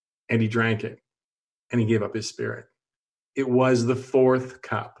 and he drank it, and he gave up his spirit. It was the fourth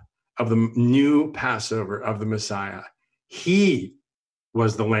cup of the new Passover of the Messiah. He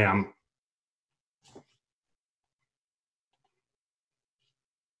was the lamb.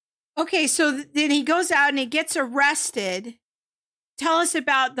 Okay, so then he goes out and he gets arrested. Tell us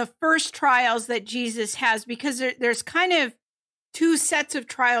about the first trials that Jesus has, because there's kind of two sets of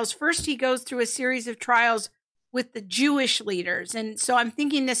trials. First, he goes through a series of trials with the Jewish leaders. And so I'm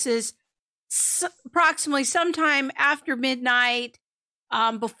thinking this is approximately sometime after midnight,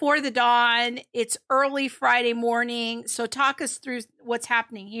 before the dawn. It's early Friday morning. So talk us through what's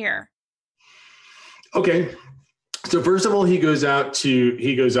happening here. Okay. So first of all, he goes out to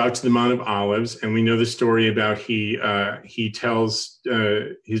the Mount of Olives, and we know the story about he tells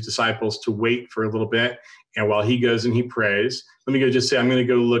his disciples to wait for a little bit, and while he goes and he prays. Let me go just say, I'm going to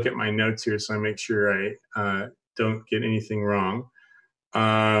go look at my notes here so I make sure I don't get anything wrong.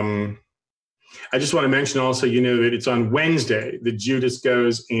 I just want to mention also, that it's on Wednesday that Judas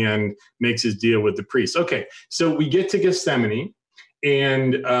goes and makes his deal with the priests. Okay, so we get to Gethsemane,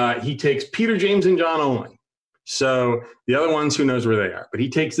 and he takes Peter, James, and John only. So the other ones, who knows where they are? But he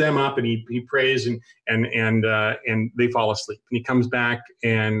takes them up and he prays and they fall asleep. And he comes back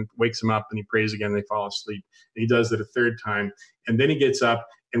and wakes them up and he prays again. They fall asleep. And he does it a third time. And then he gets up.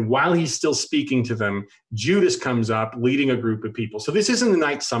 And while he's still speaking to them, Judas comes up leading a group of people. So this is in the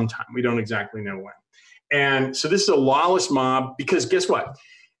night sometime. We don't exactly know when. And so this is a lawless mob, because guess what?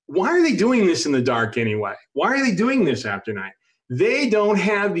 Why are they doing this in the dark anyway? Why are they doing this after night? They don't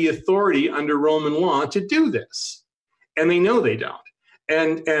have the authority under Roman law to do this. And they know they don't.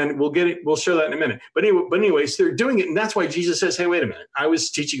 And we'll get it. We'll show that in a minute. But anyways, they're doing it. And that's why Jesus says, hey, wait a minute. I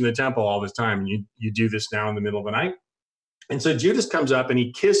was teaching in the temple all this time. And you do this now in the middle of the night. And so Judas comes up and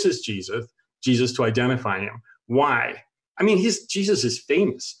he kisses Jesus to identify him. Why? I mean, Jesus is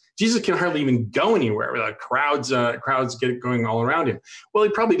famous. Jesus can hardly even go anywhere without crowds get it going all around him. Well, he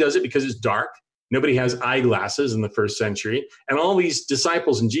probably does it because it's dark. Nobody has eyeglasses in the first century. And all these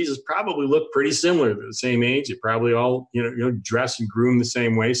disciples and Jesus probably look pretty similar. They're the same age. They probably all, dress and groom the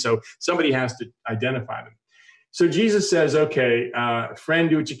same way. So somebody has to identify them. So Jesus says, okay, friend,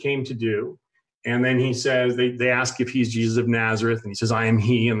 do what you came to do. And then he says, they ask if he's Jesus of Nazareth. And he says, I am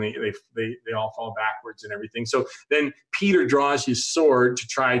he. And they all fall backwards and everything. So then Peter draws his sword to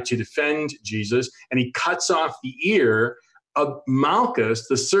try to defend Jesus. And he cuts off the ear of Malchus,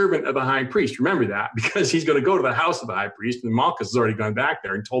 the servant of the high priest. Remember that, because he's going to go to the house of the high priest, and Malchus has already gone back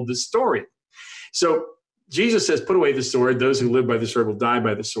there and told this story. So Jesus says, put away the sword. Those who live by the sword will die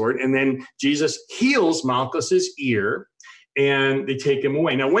by the sword. And then Jesus heals Malchus's ear, and they take him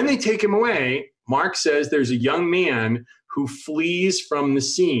away. Now, when they take him away, Mark says there's a young man who flees from the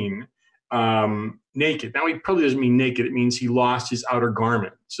scene naked. Now, he probably doesn't mean naked. It means he lost his outer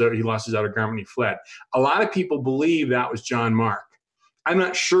garment. So he lost his outer garment and he fled. A lot of people believe that was John Mark. I'm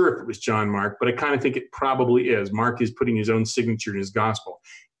not sure if it was John Mark, but I kind of think it probably is. Mark is putting his own signature in his gospel.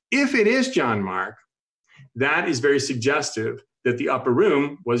 If it is John Mark, that is very suggestive that the upper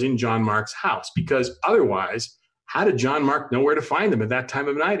room was in John Mark's house, because otherwise, how did John Mark know where to find them at that time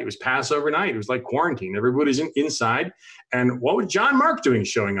of night? It was Passover night. It was like quarantine. Everybody's inside. And what was John Mark doing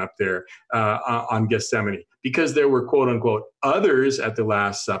showing up there on Gethsemane? Because there were, quote unquote, others at the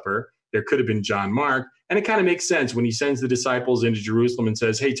Last Supper. There could have been John Mark. And it kind of makes sense when he sends the disciples into Jerusalem and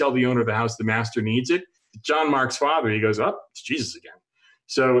says, hey, tell the owner of the house the master needs it. John Mark's father, he goes, oh, it's Jesus again.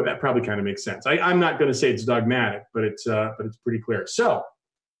 So that probably kind of makes sense. I'm not going to say it's dogmatic, but it's pretty clear. So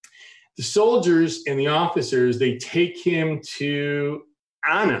the soldiers and the officers, they take him to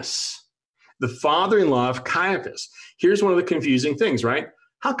Annas, the father-in-law of Caiaphas. Here's one of the confusing things, right?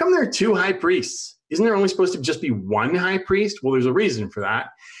 How come there are two high priests? Isn't there only supposed to just be one high priest? Well, there's a reason for that.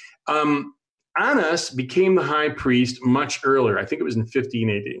 Annas became the high priest much earlier. I think it was in 15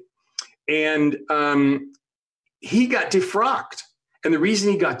 AD. And he got defrocked. And the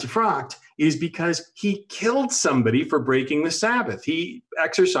reason he got defrocked is because he killed somebody for breaking the Sabbath. He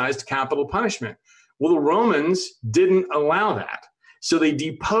exercised capital punishment. Well, the Romans didn't allow that. So they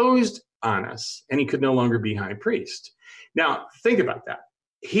deposed Annas, and he could no longer be high priest. Now, think about that.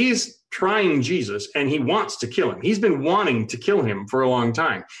 He's trying Jesus, and he wants to kill him. He's been wanting to kill him for a long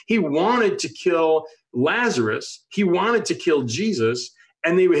time. He wanted to kill Lazarus. He wanted to kill Jesus,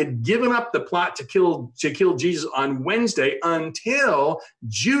 And they had given up the plot to kill Jesus on Wednesday until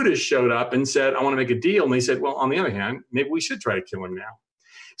Judas showed up and said, I want to make a deal. And they said, well, on the other hand, maybe we should try to kill him now.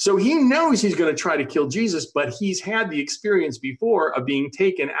 So he knows he's going to try to kill Jesus, but he's had the experience before of being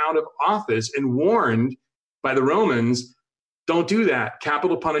taken out of office and warned by the Romans, don't do that.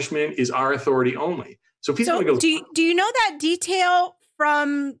 Capital punishment is our authority only. So if he's going to go... Do you know that detail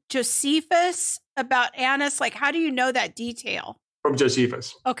from Josephus about Annas? Like, how do you know that detail? From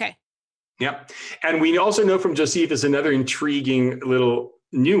Josephus. Okay. Yep. And we also know from Josephus another intriguing little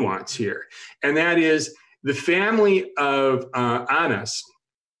nuance here. And that is the family of Annas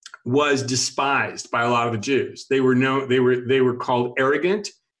was despised by a lot of the Jews. They were called arrogant.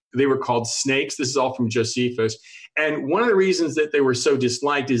 They were called snakes. This is all from Josephus. And one of the reasons that they were so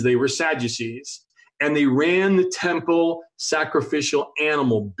disliked is they were Sadducees. And they ran the temple sacrificial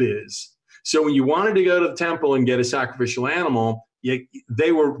animal biz. So when you wanted to go to the temple and get a sacrificial animal,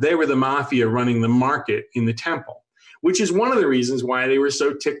 they were the mafia running the market in the temple, which is one of the reasons why they were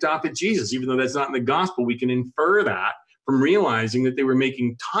so ticked off at Jesus. Even though that's not in the gospel, we can infer that from realizing that they were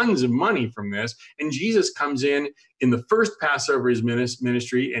making tons of money from this. And Jesus comes in the first Passover of his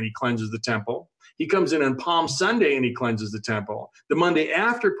ministry, and he cleanses the temple. He comes in on Palm Sunday and he cleanses the temple. The Monday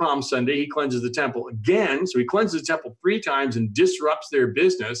after Palm Sunday, he cleanses the temple again. So he cleanses the temple 3 times and disrupts their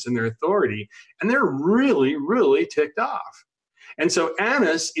business and their authority. And they're really, really ticked off. And so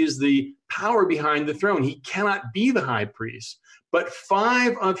Annas is the power behind the throne. He cannot be the high priest. But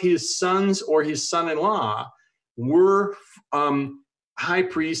 5 of his sons or his son-in-law were high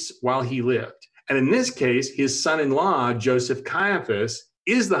priests while he lived. And in this case, his son-in-law, Joseph Caiaphas,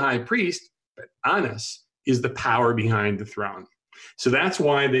 is the high priest. But Annas is the power behind the throne. So that's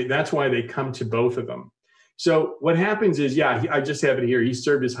why they come to both of them. So what happens is, I just have it here. He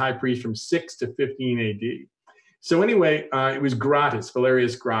served as high priest from 6 to 15 AD. So anyway, it was Gratus,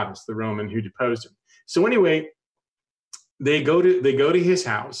 Valerius Gratus, the Roman, who deposed him. So anyway, they go to his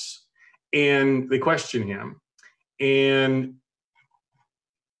house and they question him. And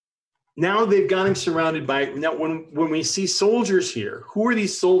now they've got him surrounded by, now when we see soldiers here, who are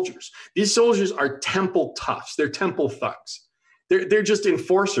these soldiers? These soldiers are temple toughs. They're temple thugs. They're just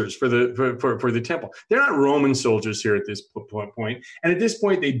enforcers for the temple. They're not Roman soldiers here at this point. And at this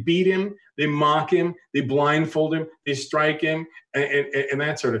point, they beat him, they mock him, they blindfold him, they strike him, and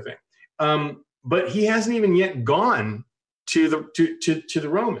that sort of thing. But he hasn't even yet gone to the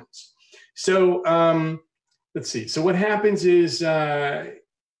Romans. So let's see. So what happens is,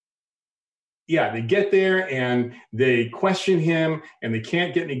 they get there and they question him and they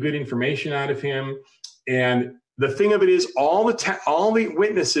can't get any good information out of him. And the thing of it is, all the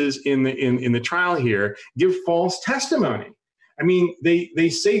witnesses in the trial here give false testimony. I mean, they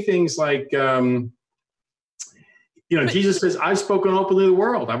say things like, Jesus says, "I've spoken openly to the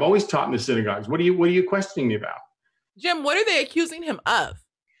world. I've always taught in the synagogues. What are you questioning me about?" Jim, what are they accusing him of?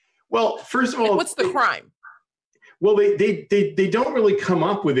 Well, first of all, what's the crime? Well, they don't really come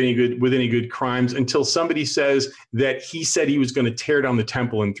up with any good crimes until somebody says that he said he was going to tear down the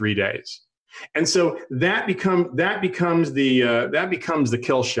temple in 3 days, and so that becomes the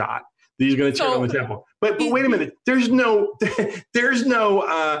kill shot. That he's going to tear down the temple. But wait a minute, there's no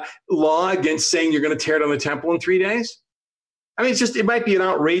law against saying you're going to tear down the temple in 3 days. I mean, it might be an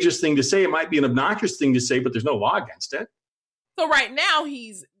outrageous thing to say, it might be an obnoxious thing to say, but there's no law against it. So right now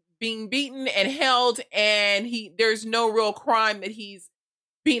he's being beaten and held, and there's no real crime that he's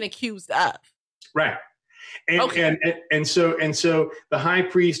being accused of. Right. And, okay. and so the high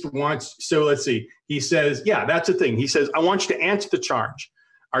priest wants, so let's see, he says, that's the thing. He says, I want you to answer the charge.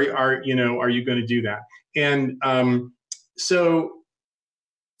 Are you going to do that? And so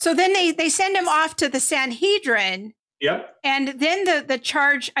then they send him off to the Sanhedrin. Yep. And then the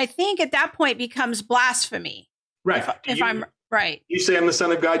charge, I think at that point, becomes blasphemy. Right. If I'm right. You say I'm the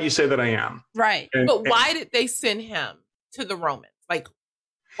Son of God, you say that I am. Right. But why did they send him to the Romans? Like,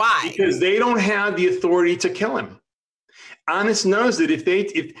 why? Because they don't have the authority to kill him. Annas knows that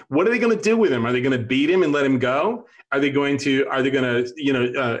if what are they going to do with him? Are they going to beat him and let him go? Are they going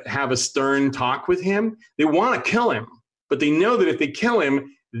to have a stern talk with him? They want to kill him, but they know that if they kill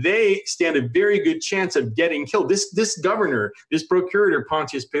him, they stand a very good chance of getting killed. This governor, this procurator,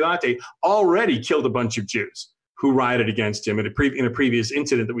 Pontius Pilate, already killed a bunch of Jews who rioted against him in a previous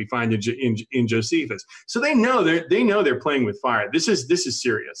incident that we find in Josephus. So they know they're playing with fire. This is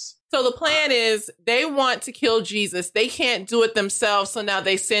serious. So the plan is they want to kill Jesus. They can't do it themselves. So now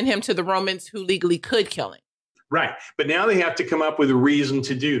they send him to the Romans who legally could kill him. Right. But now they have to come up with a reason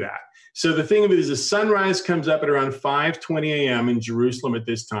to do that. So the thing of it is the sunrise comes up at around 5:20 a.m. in Jerusalem at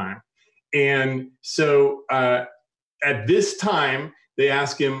this time. And so at this time, They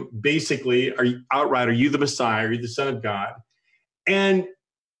ask him basically, are you the Messiah? Are you the Son of God? And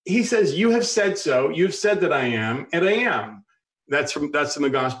he says, you have said so. You have said that I am, and I am. That's from the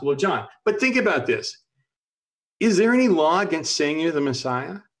Gospel of John. But think about this. Is there any law against saying you're the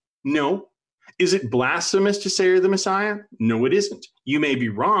Messiah? No. Is it blasphemous to say you're the Messiah? No, it isn't. You may be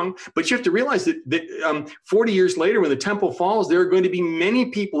wrong, but you have to realize that 40 years later, when the temple falls, there are going to be many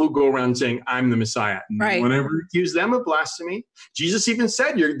people who go around saying, I'm the Messiah. Right. No one ever accused them of blasphemy. Jesus even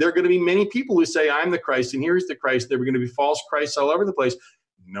said, there are going to be many people who say, I'm the Christ, and here's the Christ. There were going to be false Christs all over the place.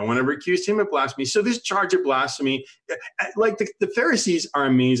 No one ever accused him of blasphemy. So this charge of blasphemy, like the Pharisees are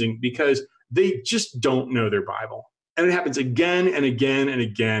amazing because they just don't know their Bible. And it happens again and again and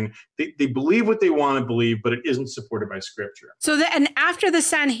again. They believe what they want to believe, but it isn't supported by Scripture. So and after the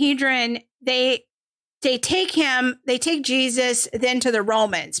Sanhedrin, they take Jesus then to the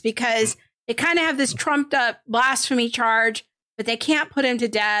Romans because they kind of have this trumped up blasphemy charge, but they can't put him to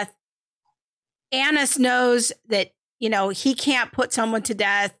death. Annas knows that, he can't put someone to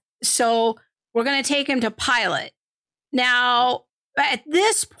death. So we're going to take him to Pilate. Now, at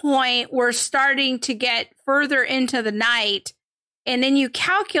this point, we're starting to get further into the night. And then you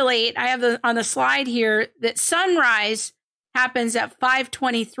calculate, I have on the slide here, that sunrise happens at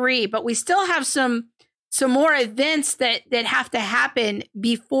 5:23, but we still have some more events that have to happen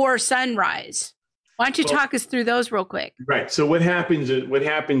before sunrise. Why don't you talk us through those real quick? Right. So what happens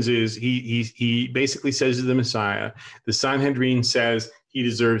is he basically says to the Messiah, the Sanhedrin says he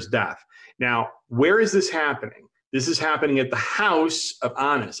deserves death. Now, where is this happening? This is happening at the house of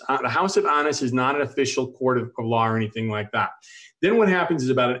Annas. The house of Annas is not an official court of law or anything like that. Then what happens is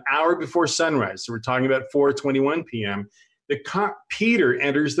about an hour before sunrise, so we're talking about 4:21 p.m., Peter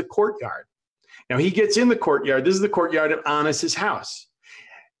enters the courtyard. Now he gets in the courtyard. This is the courtyard of Annas' house.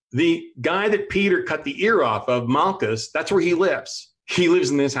 The guy that Peter cut the ear off of, Malchus, that's where he lives. He lives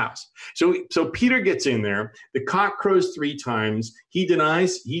in this house. So Peter gets in there. The cock crows 3 times. He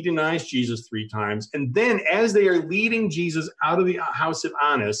denies Jesus 3 times. And then as they are leading Jesus out of the house of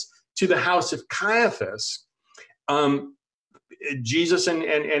Annas to the house of Caiaphas, Jesus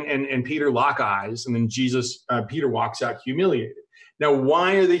and Peter lock eyes, and then Peter walks out humiliated. Now,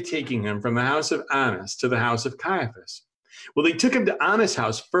 why are they taking him from the house of Annas to the house of Caiaphas? Well, they took him to Annas'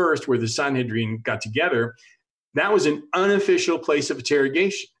 house first, where the Sanhedrin got together. That was an unofficial place of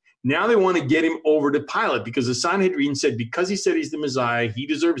interrogation. Now they want to get him over to Pilate because the Sanhedrin said because he said he's the Messiah, he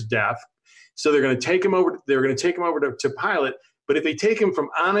deserves death. So they're going to take him over. They're going to take him over to Pilate. But if they take him from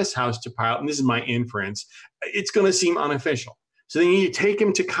Annas' house to Pilate, and this is my inference, it's going to seem unofficial. So they need to take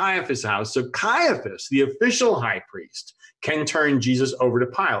him to Caiaphas' house. So Caiaphas, the official high priest, can turn Jesus over to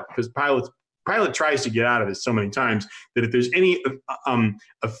Pilate because Pilate tries to get out of this so many times that if there's any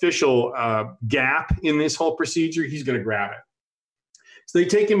official gap in this whole procedure, he's going to grab it. So they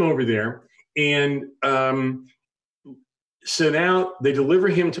take him over there, and so now they deliver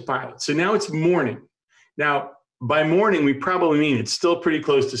him to Pilate. So now it's morning. Now, by morning, we probably mean it's still pretty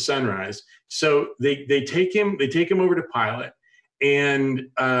close to sunrise. So they take him over to Pilate, and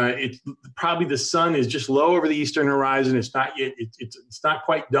it's probably the sun is just low over the eastern horizon. It's not yet. It's not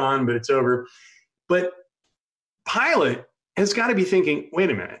quite dawn, but it's over. But Pilate has got to be thinking,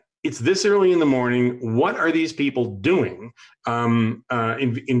 wait a minute. It's this early in the morning. What are these people doing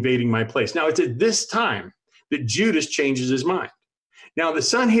invading my place? Now, it's at this time that Judas changes his mind. Now, the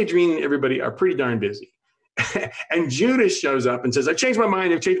Sanhedrin and everybody are pretty darn busy. And Judas shows up and says, I've changed my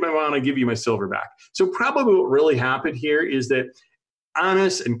mind. I'll give you my silver back. So probably what really happened here is that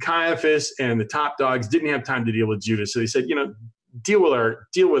Annas and Caiaphas and the top dogs didn't have time to deal with Judas. So they said, deal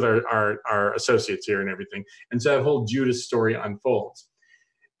with our associates here and everything. And so that whole Judas story unfolds.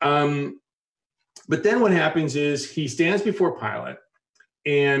 But then what happens is he stands before Pilate,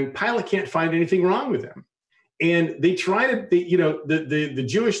 and Pilate can't find anything wrong with him. And they try to, the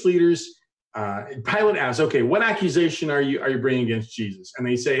Jewish leaders, Pilate asks, okay, what accusation are you bringing against Jesus? And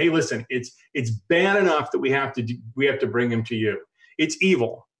they say, hey, listen, it's bad enough that we have to bring him to you. It's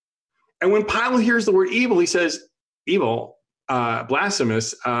evil. And when Pilate hears the word evil, he says, evil,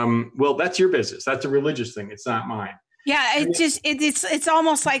 blasphemous. Well, that's your business. That's a religious thing. It's not mine. Yeah, it's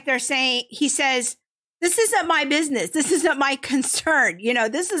almost like they're saying, he says, this isn't my business. This isn't my concern.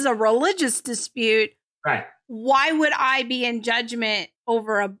 This is a religious dispute. Right. Why would I be in judgment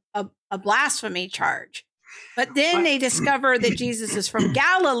over a blasphemy charge? But then they discover that Jesus is from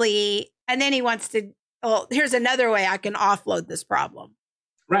Galilee, and then he wants to, here's another way I can offload this problem.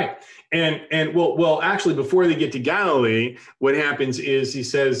 Right. And well, actually, before they get to Galilee, what happens is he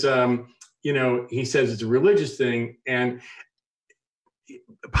says, he says it's a religious thing. And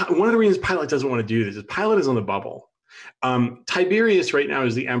one of the reasons Pilate doesn't want to do this is Pilate is on the bubble. Tiberius right now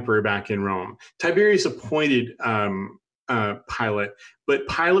is the emperor back in Rome. Tiberius appointed Pilate, but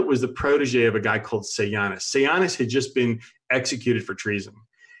Pilate was the protege of a guy called Sejanus. Sejanus had just been executed for treason.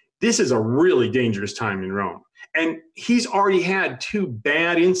 This is a really dangerous time in Rome. And he's already had 2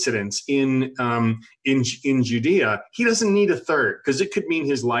 bad incidents in Judea. He doesn't need a third, because it could mean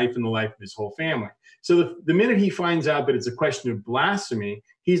his life and the life of his whole family. So the minute he finds out that it's a question of blasphemy,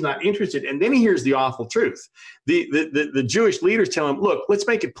 he's not interested. And then he hears the awful truth. The Jewish leaders tell him, look, let's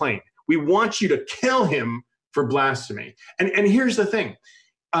make it plain. We want you to kill him for blasphemy. And here's the thing.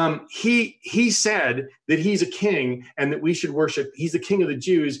 He said that he's a king and that we should worship. He's the king of the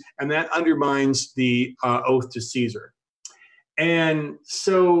Jews, and that undermines the oath to Caesar. And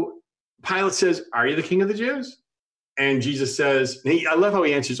so Pilate says, "Are you the king of the Jews?" And Jesus says, I love how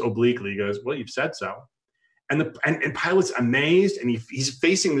he answers obliquely. He goes, "Well, you've said so." And Pilate's amazed, and he's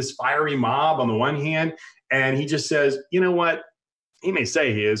facing this fiery mob on the one hand, and he just says, "You know what? He may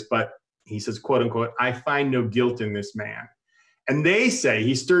say he is, but," he says, quote unquote, "I find no guilt in this man." And they say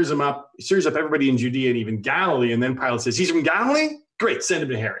he stirs up everybody in Judea and even Galilee. And then Pilate says, "He's from Galilee? Great, send him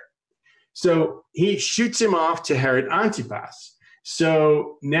to Herod." So he shoots him off to Herod Antipas.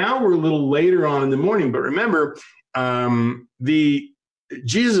 So now we're a little later on in the morning, but remember,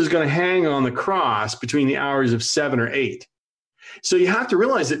 Jesus is going to hang on the cross between the hours of 7 or 8. So you have to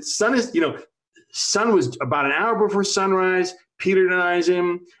realize that sun was about an hour before sunrise. Peter denies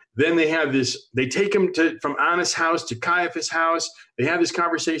him. Then they take him from Annas' house to Caiaphas' house. They have this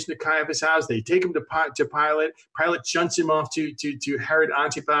conversation at Caiaphas' house. They take him to Pilate. Pilate shunts him off to Herod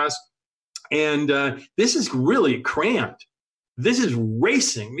Antipas. And this is really crammed. This is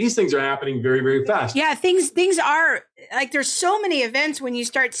racing. These things are happening very, very fast. Yeah, things are like, there's so many events when you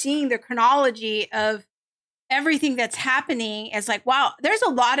start seeing the chronology of everything that's happening. It's like, wow, there's a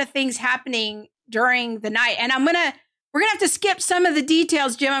lot of things happening during the night. And we're going to have to skip some of the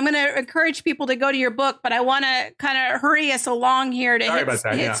details, Jim. I'm going to encourage people to go to your book, but I want to kind of hurry us along here to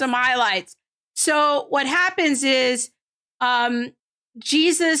hit some highlights. So what happens is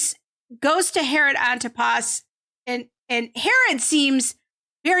Jesus goes to Herod Antipas, and Herod seems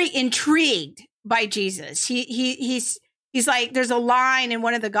very intrigued by Jesus. He's like, there's a line in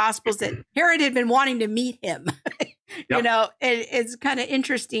one of the Gospels that Herod had been wanting to meet him. Yep. It's kind of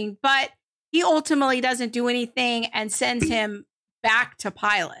interesting, but he ultimately doesn't do anything and sends him back to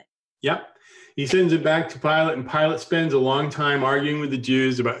Pilate. Yep. He sends it back to Pilate, and Pilate spends a long time arguing with the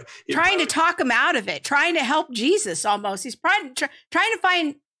Jews about trying to talk him out of it, trying to help Jesus almost. He's trying to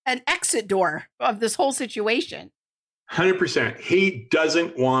find an exit door of this whole situation. 100%. He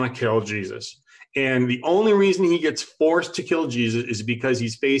doesn't want to kill Jesus. And the only reason he gets forced to kill Jesus is because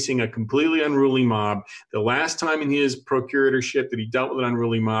he's facing a completely unruly mob. The last time in his procuratorship that he dealt with an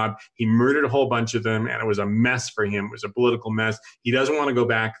unruly mob, he murdered a whole bunch of them, and it was a mess for him. It was a political mess. He doesn't want to go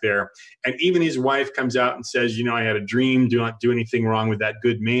back there. And even his wife comes out and says, I had a dream. Do not do anything wrong with that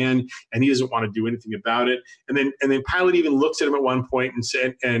good man. And he doesn't want to do anything about it. And then Pilate even looks at him at one point and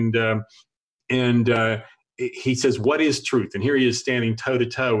said, he says, "What is truth?" And here he is standing toe to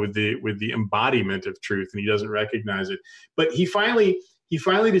toe with the embodiment of truth, and he doesn't recognize it. But he finally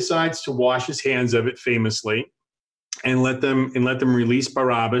decides to wash his hands of it famously, and let them release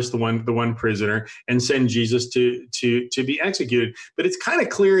Barabbas, the one prisoner, and send Jesus to be executed. But it's kind of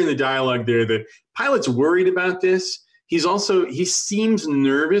clear in the dialogue there that Pilate's worried about this. He seems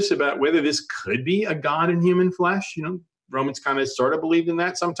nervous about whether this could be a God in human flesh. Romans kind of sort of believed in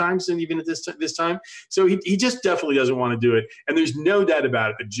that sometimes, and even at this time. So he just definitely doesn't want to do it. And there's no doubt about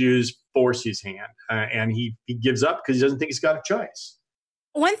it. The Jews force his hand, and he gives up because he doesn't think he's got a choice.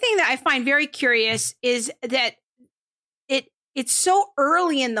 One thing that I find very curious is that it's so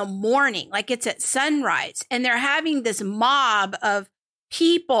early in the morning, like it's at sunrise, and they're having this mob of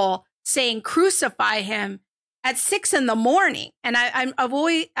people saying, "Crucify him," at 6 a.m. And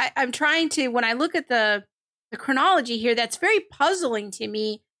I'm trying to, when I look at the chronology here, that's very puzzling to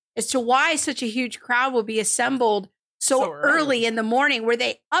me as to why such a huge crowd will be assembled so early in the morning. Were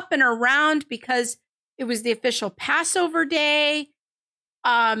they up and around because it was the official Passover day?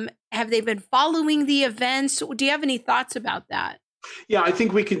 Have they been following the events? Do you have any thoughts about that? Yeah, I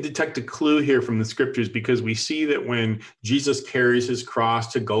think we can detect a clue here from the scriptures, because we see that when Jesus carries his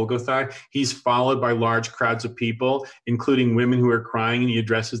cross to Golgotha, he's followed by large crowds of people, including women who are crying, and he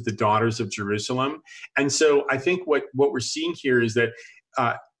addresses the daughters of Jerusalem. And so I think what we're seeing here is that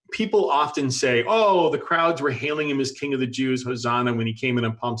people often say, "Oh, the crowds were hailing him as King of the Jews, Hosanna," when he came in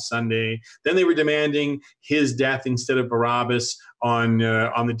on Palm Sunday. Then they were demanding his death instead of Barabbas on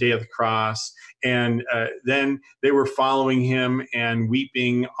the day of the cross. And then they were following him and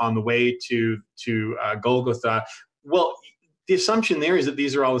weeping on the way to Golgotha. Well, the assumption there is that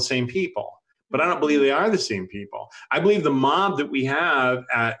these are all the same people. But I don't believe they are the same people. I believe the mob that we have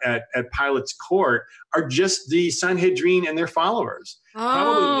at Pilate's court are just the Sanhedrin and their followers.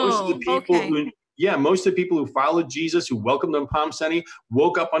 Probably most of the people most of the people who followed Jesus, who welcomed him on Palm Sunday,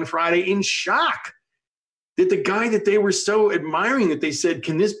 woke up on Friday in shock that the guy that they were so admiring, that they said,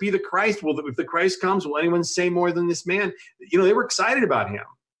 can this be the Christ? Well, if the Christ comes, will anyone say more than this man? You know, they were excited about him.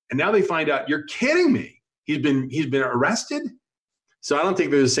 And now they find out, you're kidding me. He's been arrested. So I don't think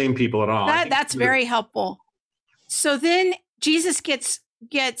they're the same people at all. That's very helpful. So then Jesus gets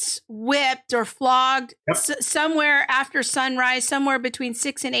whipped or flogged somewhere after sunrise, somewhere between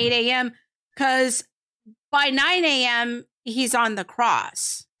 6 and 8 a.m. because by 9 a.m. he's on the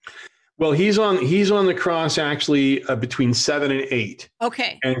cross. Well, he's on the cross actually between 7 and 8.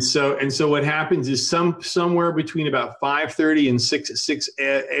 Okay. And so what happens is somewhere between about 5:30 and 6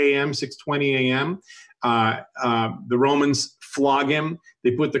 a.m., 6:20 a.m. The Romans flog him.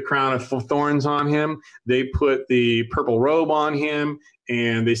 They put the crown of thorns on him. They put the purple robe on him,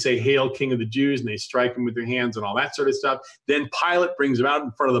 and they say, "Hail, King of the Jews," and they strike him with their hands and all that sort of stuff. Then Pilate brings him out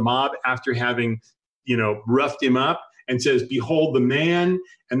in front of the mob after having, roughed him up, and says, "Behold the man."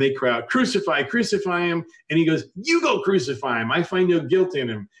 And they cry out, "Crucify, crucify him." And he goes, "You go crucify him. I find no guilt in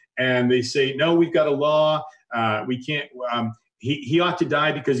him." And they say, "No, we've got a law. We can't. He ought to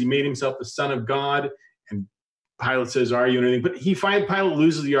die because he made himself the Son of God." And Pilate says, "Are you?" and anything. But Pilate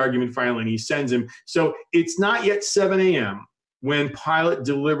loses the argument finally, and he sends him. So it's not yet 7 a.m. when Pilate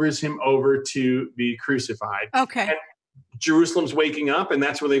delivers him over to be crucified. Okay. And Jerusalem's waking up, and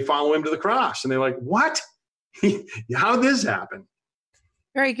that's where they follow him to the cross. And they're like, "What? How did this happen?"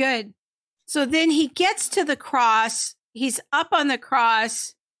 Very good. So then he gets to the cross. He's up on the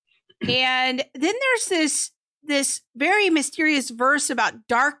cross. And then there's this very mysterious verse about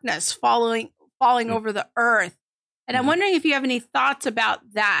darkness falling over the earth. And I'm wondering if you have any thoughts about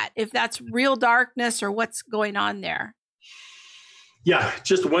that, if that's real darkness or what's going on there. Yeah,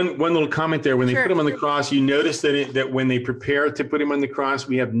 just one little comment there. When they put him on the cross, you notice that when they prepare to put him on the cross,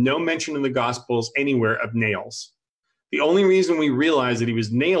 we have no mention in the Gospels anywhere of nails. The only reason we realize that he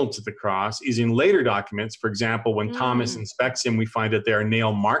was nailed to the cross is in later documents. For example, when Thomas inspects him, we find that there are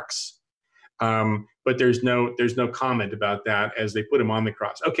nail marks. But there's no comment about that as they put him on the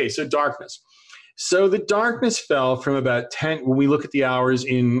cross. Okay, so darkness. So the darkness fell from about 10, when we look at the hours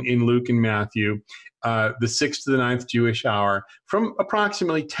in Luke and Matthew, the 6th to the 9th Jewish hour, from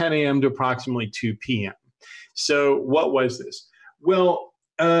approximately 10 a.m. to approximately 2 p.m. So what was this? Well,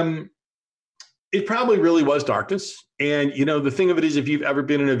 it probably really was darkness. And, the thing of it is, if you've ever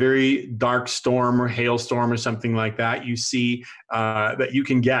been in a very dark storm or hailstorm or something like that, you see that you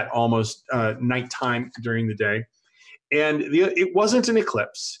can get almost nighttime during the day. And it wasn't an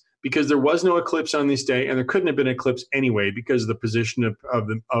eclipse, because there was no eclipse on this day, and there couldn't have been an eclipse anyway because of the position of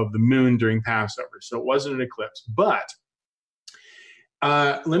the moon during Passover. So it wasn't an eclipse. But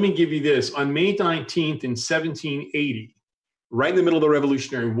let me give you this. On May 19th in 1780, right in the middle of the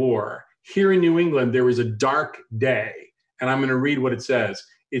Revolutionary War, here in New England, there was a dark day. And I'm going to read what it says.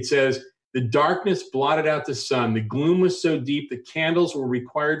 It says, "The darkness blotted out the sun. The gloom was so deep that candles were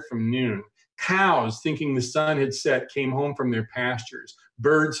required from noon. Cows, thinking the sun had set, came home from their pastures.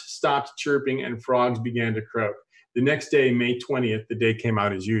 Birds stopped chirping and frogs began to croak. The next day, May 20th, the day came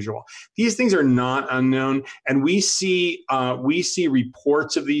out as usual." These things are not unknown. And we see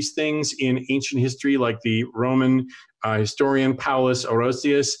reports of these things in ancient history, like the Roman historian Paulus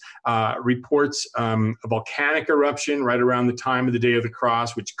Orosius reports a volcanic eruption right around the time of the day of the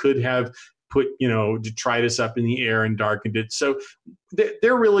cross, which could have put, detritus up in the air and darkened it. So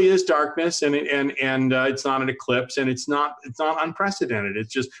there really is darkness, and it's not an eclipse, and it's not unprecedented.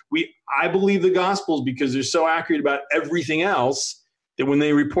 It's just I believe the Gospels because they're so accurate about everything else that when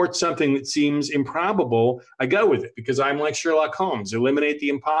they report something that seems improbable, I go with it because I'm like Sherlock Holmes. Eliminate the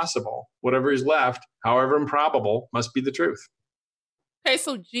impossible. Whatever is left, however improbable, must be the truth. Okay,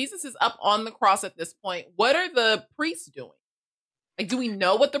 so Jesus is up on the cross at this point. What are the priests doing? Like, do we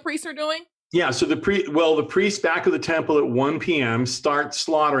know what the priests are doing? Yeah, so the priests back of the temple at 1 p.m. start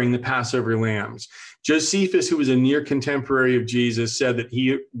slaughtering the Passover lambs. Josephus, who was a near contemporary of Jesus, said that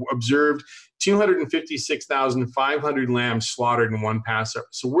he observed 256,500 lambs slaughtered in one Passover.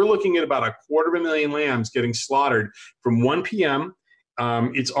 So we're looking at about 250,000 lambs getting slaughtered from 1 p.m.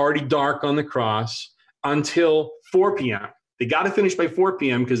 It's already dark on the cross until 4 p.m. They got to finish by 4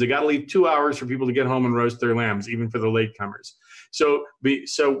 p.m. because they got to leave 2 hours for people to get home and roast their lambs, even for the latecomers. So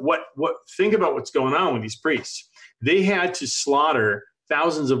think about what's going on with these priests. They had to slaughter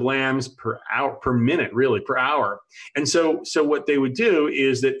thousands of lambs per minute, really, per hour. And so what they would do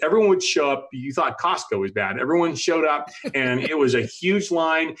is that everyone would show up. You thought Costco was bad. Everyone showed up, and it was a huge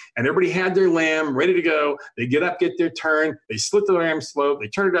line, and everybody had their lamb ready to go. They get up, get their turn. They slit the lamb's throat. They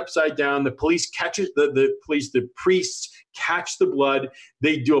turn it upside down. The police catches the priests catch the blood.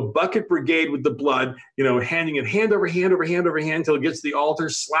 They do a bucket brigade with the blood, handing it hand over hand over hand over hand until it gets to the altar,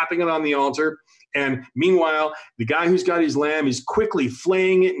 slapping it on the altar. And meanwhile, the guy who's got his lamb is quickly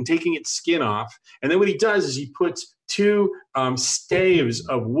flaying it and taking its skin off. And then what he does is he puts two staves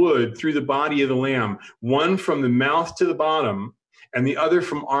of wood through the body of the lamb, one from the mouth to the bottom and the other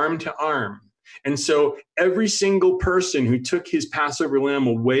from arm to arm. And so every single person who took his Passover lamb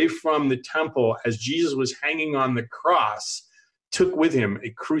away from the temple as Jesus was hanging on the cross took with him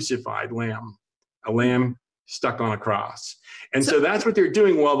a crucified lamb, a lamb stuck on a cross. And so that's what they're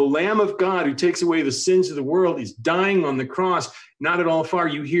doing while the Lamb of God who takes away the sins of the world is dying on the cross. Not at all far,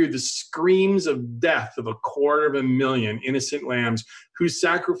 you hear the screams of death of 250,000 innocent lambs whose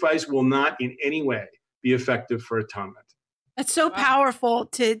sacrifice will not in any way be effective for atonement. That's so powerful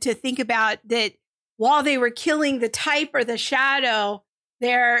to think about, that while they were killing the type or the shadow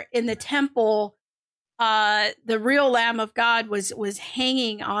there in the temple, the real Lamb of God was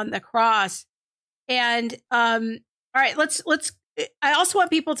hanging on the cross. And all right, let's. I also want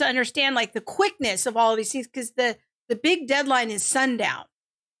people to understand like the quickness of all of these things, because the big deadline is sundown.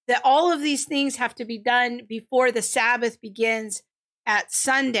 That all of these things have to be done before the Sabbath begins at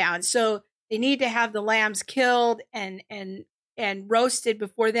sundown. So they need to have the lambs killed and roasted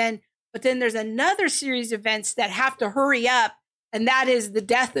before then. But then there's another series of events that have to hurry up, and that is the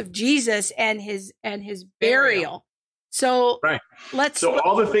death of Jesus and his burial. So So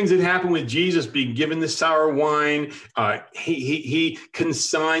all the things that happen with Jesus being given the sour wine, he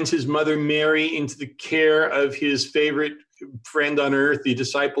consigns his mother Mary into the care of his favorite friend on earth, the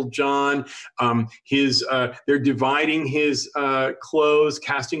disciple John. They're dividing his clothes,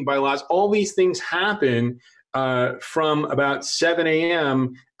 casting by lots. All these things happen from about 7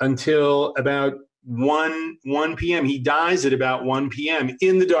 a.m. until about 1 p.m. He dies at about 1 p.m.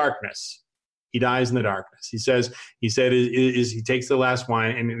 in the darkness. He dies in the darkness. He said he takes the last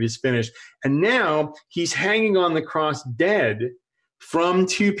wine and it is finished. And now he's hanging on the cross dead from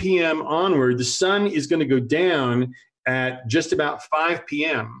 2 p.m. onward. The sun is going to go down at just about 5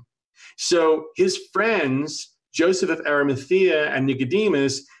 p.m. So his friends, Joseph of Arimathea and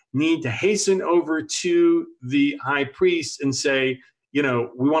Nicodemus, need to hasten over to the high priest and say, we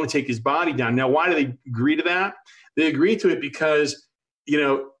want to take his body down. Now, why do they agree to that? They agree to it because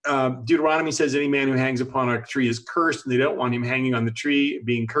Deuteronomy says any man who hangs upon a tree is cursed, and they don't want him hanging on the tree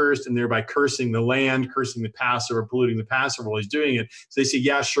being cursed and thereby cursing the land, cursing the Passover, polluting the Passover while he's doing it. So they say,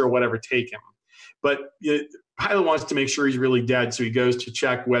 yeah, sure, whatever, take him. But Pilate wants to make sure he's really dead, so he goes to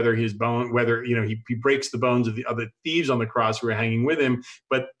check whether he breaks the bones of the other thieves on the cross who are hanging with him.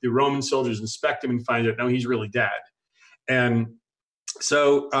 But the Roman soldiers inspect him and find out, no, he's really dead. And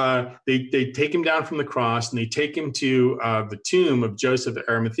so they take him down from the cross and they take him to the tomb of Joseph of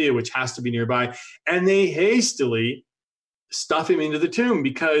Arimathea, which has to be nearby. And they hastily stuff him into the tomb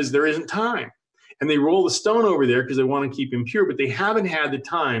because there isn't time. And they roll the stone over there because they want to keep him pure, but they haven't had the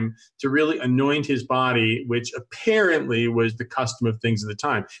time to really anoint his body, which apparently was the custom of things at the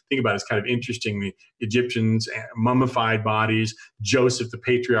time. Think about it, it's kind of interesting. The Egyptians mummified bodies. Joseph, the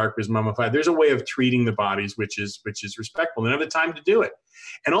patriarch, was mummified. There's a way of treating the bodies which is respectful. They don't have the time to do it.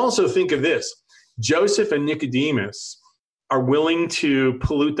 And also think of this. Joseph and Nicodemus are willing to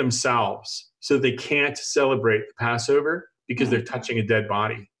pollute themselves so that they can't celebrate the Passover because they're touching a dead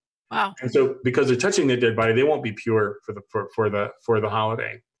body. Wow. And so because they're touching the dead body, they won't be pure for the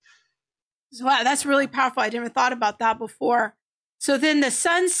holiday. Wow, that's really powerful. I never thought about that before. So then the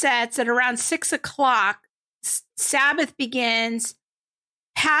sun sets at around 6 o'clock. Sabbath begins,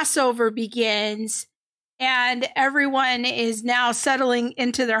 Passover begins, and everyone is now settling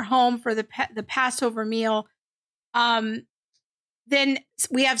into their home for the Passover meal. Then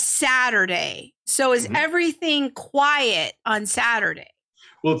we have Saturday. So is everything quiet on Saturday?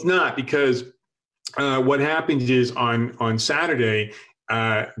 Well, it's not, because what happens is on Saturday,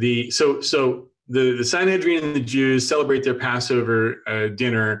 the Sanhedrin and the Jews celebrate their Passover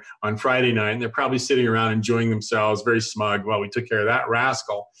dinner on Friday night, and they're probably sitting around enjoying themselves, very smug. Well, we took care of that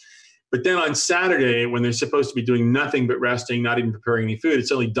rascal. But then on Saturday, when they're supposed to be doing nothing but resting, not even preparing any food, it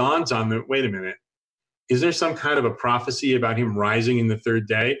suddenly dawns on them, wait a minute, is there some kind of a prophecy about him rising in the third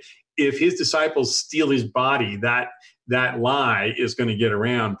day? If his disciples steal his body, that lie is going to get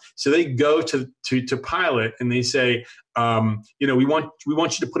around. So they go to Pilate and they say, we want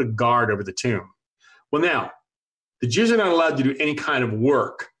you to put a guard over the tomb. Well, now, The Jews are not allowed to do any kind of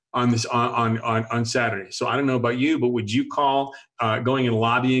work on this on Saturday. So I don't know about you, but would you call going and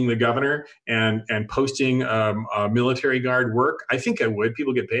lobbying the governor and posting a military guard work? I think I would.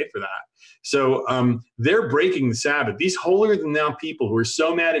 People get paid for that. So they're breaking the Sabbath. These holier than thou people who are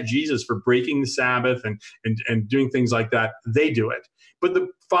so mad at Jesus for breaking the Sabbath and doing things like that, they do it. But the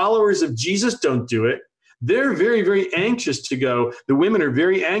followers of Jesus don't do it. They're very, very anxious to go. The women are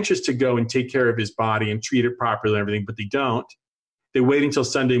very anxious to go and take care of his body and treat it properly and everything, but they don't. They wait until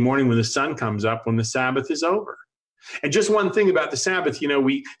Sunday morning when the sun comes up, when the Sabbath is over. And just one thing about the Sabbath,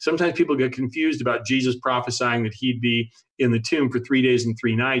 sometimes people get confused about Jesus prophesying that he'd be in the tomb for 3 days and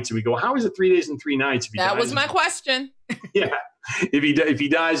 3 nights. And we go, how is it 3 days and 3 nights? That was my question. Yeah. If he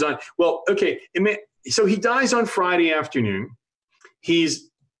dies on, well, okay. So he dies on Friday afternoon. He's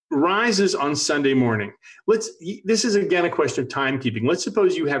rises on Sunday morning. This is again a question of timekeeping. Let's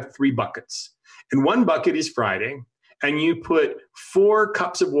suppose you have 3 buckets, and one bucket is Friday, and you put 4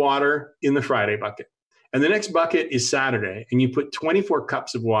 cups of water in the Friday bucket. And the next bucket is Saturday, and you put 24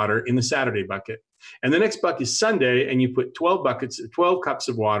 cups of water in the Saturday bucket. And the next bucket is Sunday, and you put 12 cups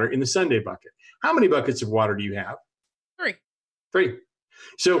of water in the Sunday bucket. How many buckets of water do you have? 3.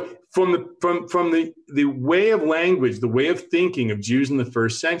 So from the way of language, the way of thinking of Jews in the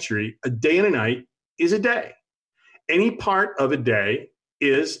first century, a day and a night is a day. Any part of a day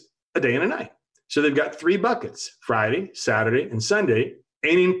is a day and a night. So they've got 3 buckets, Friday, Saturday, and Sunday.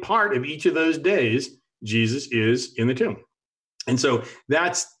 And in part of each of those days, Jesus is in the tomb. And so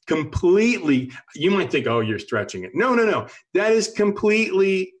that's completely, you might think, oh, you're stretching it. No. That is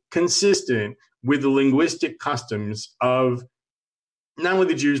completely consistent with the linguistic customs of not only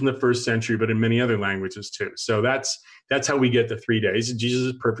the Jews in the first century, but in many other languages too. So that's how we get the 3 days. And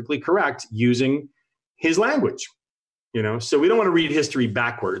Jesus is perfectly correct using his language. So we don't want to read history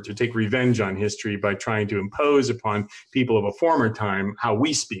backwards or take revenge on history by trying to impose upon people of a former time how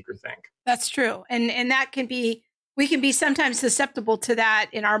we speak or think. That's true. And that we can be sometimes susceptible to that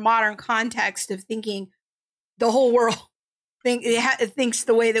in our modern context of thinking the whole world thinks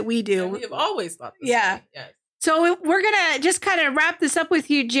the way that we do. We have always thought this way. Yes. So we're going to just kind of wrap this up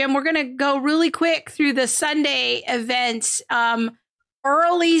with you, Jim. We're going to go really quick through the Sunday events.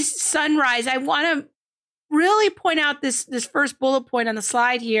 Early sunrise. I want to really point out this first bullet point on the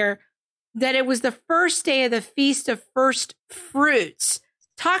slide here, that it was the first day of the Feast of First Fruits.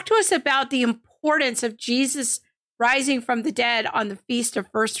 Talk to us about the importance of Jesus rising from the dead on the Feast of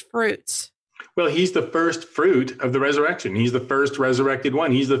First Fruits. Well, he's the first fruit of the resurrection. He's the first resurrected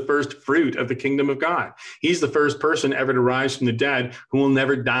one. He's the first fruit of the kingdom of God. He's the first person ever to rise from the dead who will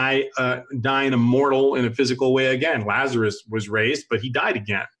never die in a mortal, in a physical way again. Lazarus was raised, but he died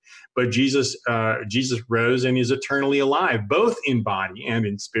again. But Jesus rose and is eternally alive, both in body and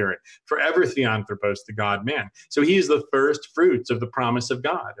in spirit, forever theanthropos, the God-man. So he is the first fruits of the promise of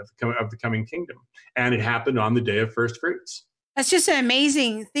God, of the coming kingdom. And it happened on the day of first fruits. That's just an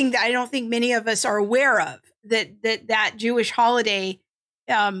amazing thing that I don't think many of us are aware of, that Jewish holiday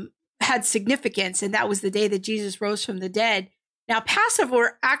had significance, and that was the day that Jesus rose from the dead. Now,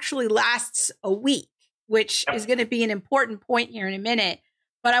 Passover actually lasts a week, which is going to be an important point here in a minute.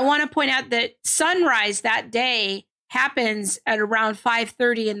 But I want to point out that sunrise that day happens at around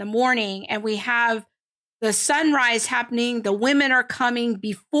 5:30 in the morning, and we have the sunrise happening. The women are coming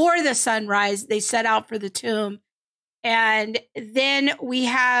before the sunrise. They set out for the tomb. And then we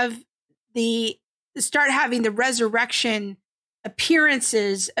have start having the resurrection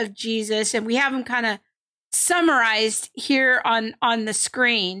appearances of Jesus, and we have them kind of summarized here on the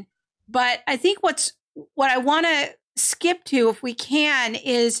screen. But I think what I want to skip to, if we can,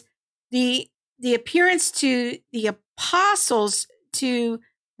 is the appearance to the apostles, to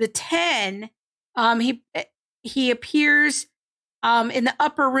the 10. He appears in the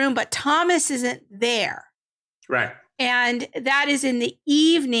upper room, but Thomas isn't there. Right. And that is in the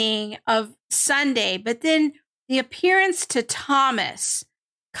evening of Sunday. But then the appearance to Thomas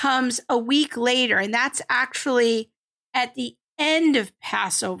comes a week later, and that's actually at the end of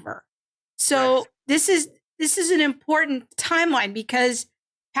Passover. So right. This is an important timeline, because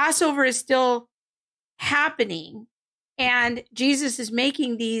Passover is still happening and Jesus is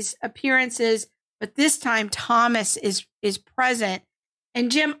making these appearances, but this time Thomas is present.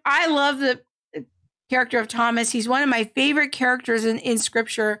 And Jim, I love the character of Thomas. He's one of my favorite characters in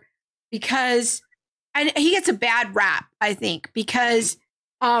scripture, because he gets a bad rap, I think, because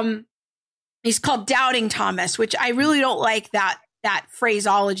he's called Doubting Thomas, which I really don't like that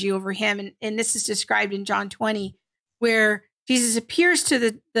phraseology over him. And this is described in John 20, where Jesus appears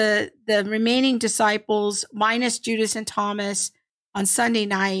to the remaining disciples minus Judas and Thomas on Sunday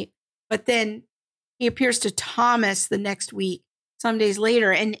night, but then he appears to Thomas the next week, some days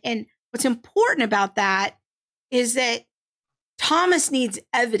later. And what's important about that is that Thomas needs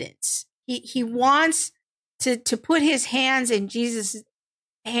evidence. He wants to put his hands in Jesus'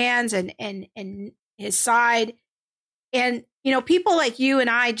 hands and his side. And, people like you and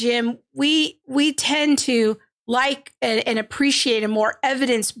I, Jim, we tend to like and appreciate a more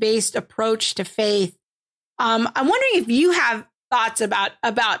evidence-based approach to faith. I'm wondering if you have thoughts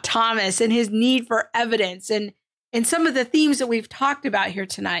about Thomas and his need for evidence and some of the themes that we've talked about here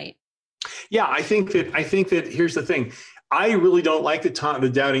tonight. Yeah, I think that here's the thing. I really don't like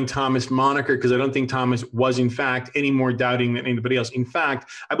the Doubting Thomas moniker because I don't think Thomas was, in fact, any more doubting than anybody else. In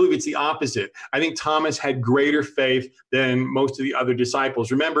fact, I believe it's the opposite. I think Thomas had greater faith than most of the other disciples.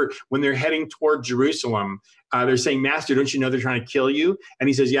 Remember, when they're heading toward Jerusalem, they're saying, Master, don't you know they're trying to kill you? And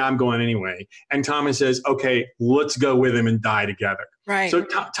he says, yeah, I'm going anyway. And Thomas says, okay, let's go with him and die together. Right. So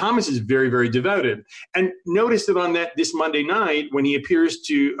Thomas is very, very devoted. And notice that on this Monday night, when he appears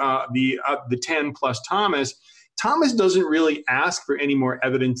to the 10 plus Thomas doesn't really ask for any more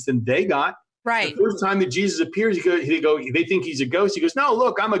evidence than they got. Right. The first time that Jesus appears, they think he's a ghost. He goes, no,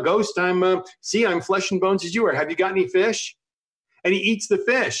 look, I'm a ghost. I'm flesh and bones as you are. Have you got any fish? And he eats the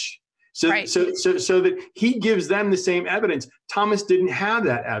fish. So that he gives them the same evidence. Thomas didn't have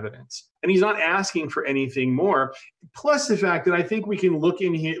that evidence, and he's not asking for anything more. Plus the fact that I think we can look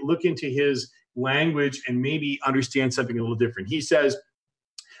into his language and maybe understand something a little different. He says,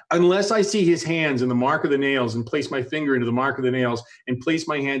 unless I see his hands and the mark of the nails and place my finger into the mark of the nails and place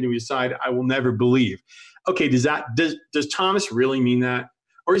my hand to his side, I will never believe. Okay, does Thomas really mean that?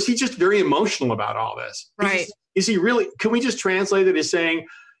 Or is he just very emotional about all this? Right. Is he really, can we just translate it as saying,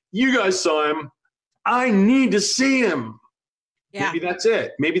 you guys saw him, I need to see him? Yeah.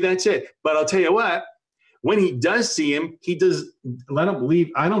 Maybe that's it. But I'll tell you what, when he does see him, he does let him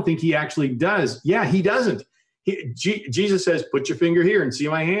believe. I don't think he actually does. Yeah, he doesn't. Jesus says, put your finger here and see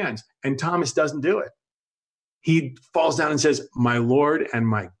my hands. And Thomas doesn't do it. He falls down and says, my Lord and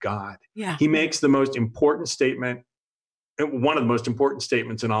my God. Yeah. He makes the most important statement, one of the most important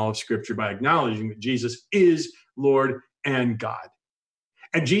statements in all of Scripture, by acknowledging that Jesus is Lord and God.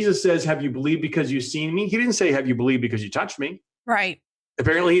 And Jesus says, have you believed because you've seen me? He didn't say, have you believed because you touched me? Right.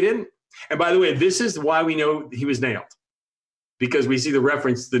 Apparently he didn't. And by the way, this is why we know he was nailed. Because we see the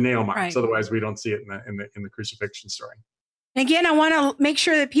reference to the nail marks. Right. Otherwise, we don't see it in the crucifixion story. Again, I want to make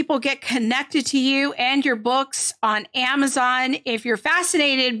sure that people get connected to you and your books on Amazon. If you're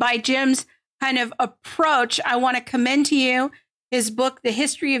fascinated by Jim's kind of approach, I want to commend to you his book, The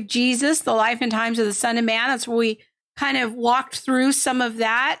History of Jesus, The Life and Times of the Son of Man. That's where we kind of walked through some of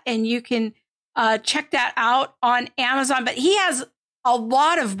that, and you can check that out on Amazon. But he has a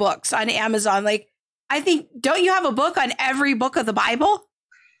lot of books on Amazon. Like, I think, don't you have a book on every book of the Bible?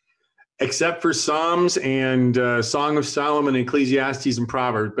 Except for Psalms and Song of Solomon, Ecclesiastes, and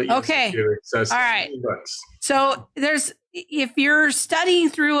Proverbs. But yes, okay. All right. Books. So if you're studying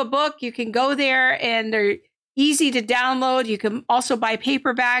through a book, you can go there and they're easy to download. You can also buy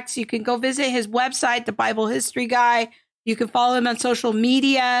paperbacks. You can go visit his website, The Bible History Guy. You can follow him on social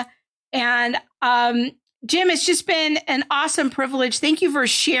media. And Jim, it's just been an awesome privilege. Thank you for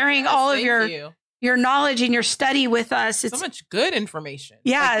sharing all of your knowledge and your study with us. It's so much good information.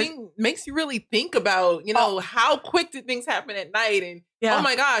 Yeah. Makes you really think about, how quick did things happen at night? And oh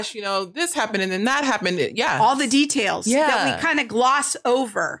my gosh, this happened and then that happened. Yeah. All the details that we kind of gloss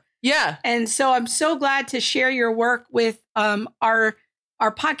over. Yeah. And so I'm so glad to share your work with our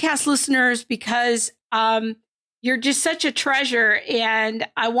podcast listeners because you're just such a treasure. And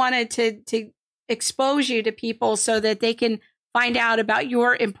I wanted to expose you to people so that they can find out about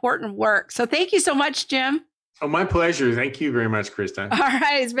your important work. So thank you so much, Jim. Oh, my pleasure. Thank you very much, Krista. All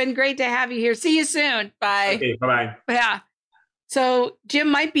right. It's been great to have you here. See you soon. Bye. Okay, bye-bye. Yeah. So Jim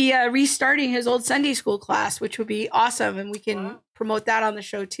might be restarting his old Sunday school class, which would be awesome. And we can promote that on the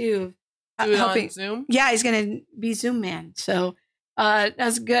show too. Do it on Zoom? Yeah, he's going to be Zoom man. So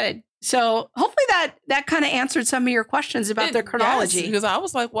that's good. So hopefully that kind of answered some of your questions about their chronology. Yes, because I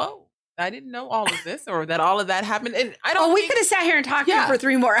was like, whoa. I didn't know all of this or that all of that happened. And we could have sat here and talked to him for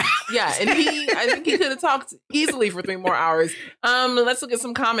 3 more hours. Yeah. And I think he could have talked easily for 3 more hours. Let's look at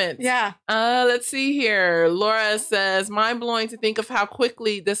some comments. Yeah. Let's see here. Laura says, mind blowing to think of how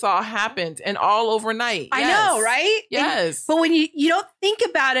quickly this all happened and all overnight. I know, right? Yes. But when you don't think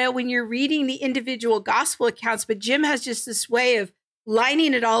about it when you're reading the individual gospel accounts, but Jim has just this way of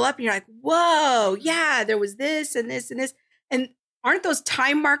lining it all up. And you're like, whoa, yeah, there was this and this and this. And aren't those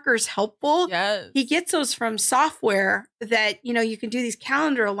time markers helpful? Yes. He gets those from software that, you can do these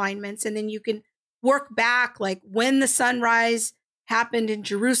calendar alignments and then you can work back like when the sunrise happened in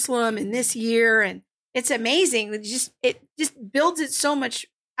Jerusalem in this year and It's amazing. It just builds it so much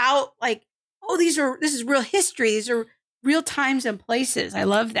out. Like, oh, this is real history. These are real times and places. I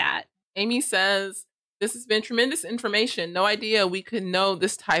love that. Amy says, this has been tremendous information. No idea we could know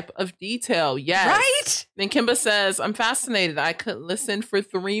this type of detail. Yes. Right? Then Kimba says, I'm fascinated. I could listen for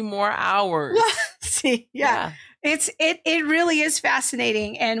 3 more hours. See, yeah. It really is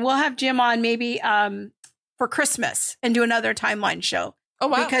fascinating. And we'll have Jim on maybe for Christmas and do another timeline show. Oh,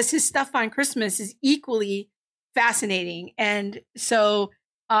 wow. Because his stuff on Christmas is equally fascinating. And so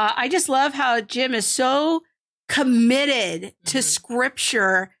I just love how Jim is so committed to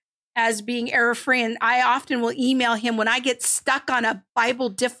scripture as being error-free. And I often will email him when I get stuck on a Bible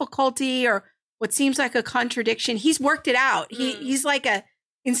difficulty or what seems like a contradiction. He's worked it out. He's like a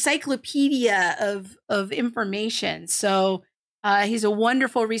encyclopedia of information. So he's a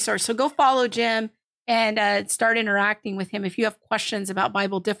wonderful resource. So go follow Jim and start interacting with him. If you have questions about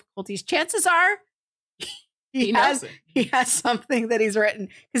Bible difficulties, chances are he has something that he's written,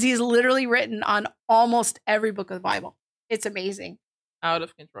 because he's literally written on almost every book of the Bible. It's amazing. Out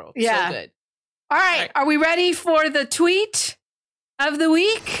of control. Yeah. So good. All right. Are we ready for the tweet of the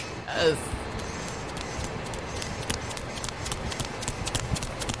week? Yes.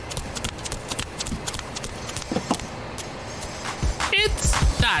 It's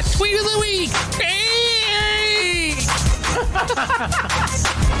the tweet of the week. Hey!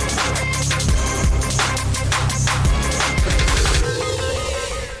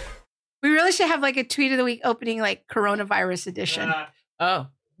 We really should have like a tweet of the week opening, like coronavirus edition. Oh.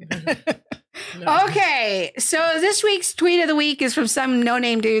 Okay. So this week's tweet of the week is from some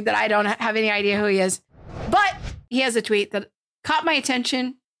no-name dude that I don't have any idea who he is. But he has a tweet that caught my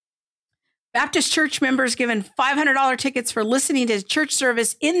attention. Baptist church members given $500 tickets for listening to church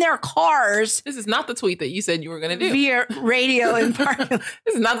service in their cars. This is not the tweet that you said you were going to do. Via radio in parking.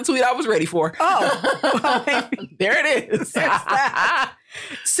 This is not the tweet I was ready for. Oh, well, maybe. There it is.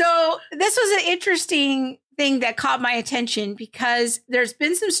 So this was an interesting thing that caught my attention, because there's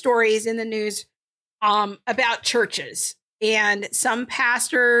been some stories in the news about churches, and some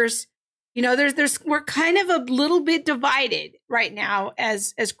pastors, you know, we're kind of a little bit divided right now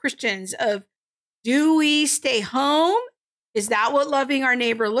as Christians of, do we stay home? Is that what loving our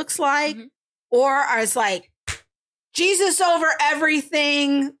neighbor looks like? Mm-hmm. Or is like, Jesus over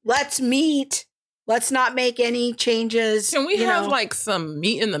everything, let's meet. Let's not make any changes. Can we have like some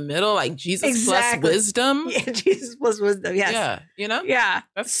meat in the middle, like Jesus plus wisdom? Yeah, Jesus plus wisdom. Yes. Yeah. You know? Yeah.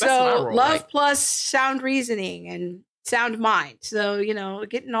 That's so my role, love like. plus sound reasoning and sound mind. So, you know,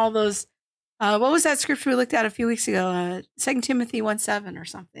 getting all those, what was that scripture we looked at a few weeks ago? 2 Timothy 1:7 or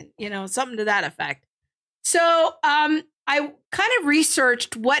something, you know, something to that effect. So I kind of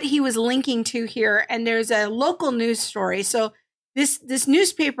researched what he was linking to here, and there's a local news story. So this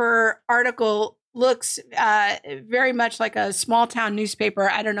newspaper article looks very much like a small town newspaper.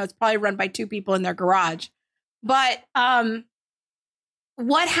 I don't know. It's probably run by 2 people in their garage. But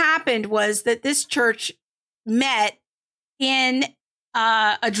what happened was that this church met in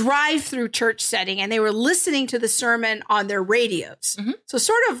a drive-through church setting, and they were listening to the sermon on their radios. Mm-hmm. So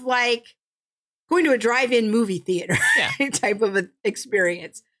sort of like going to a drive-in movie theater type of an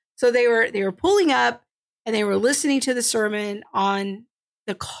experience. So they were pulling up and they were listening to the sermon on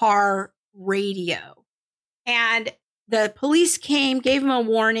the car radio, and the police came, gave them a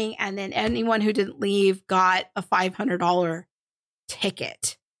warning, and then anyone who didn't leave got a $500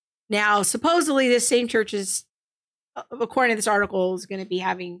 ticket. Now, supposedly this same church is, according to this article, is going to be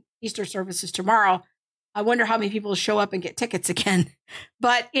having Easter services tomorrow. I wonder how many people show up and get tickets again.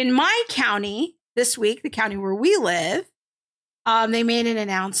 But in my county this week, the county where we live, they made an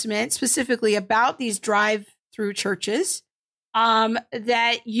announcement specifically about these drive-through churches,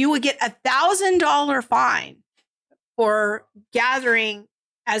 that you would get $1,000 fine for gathering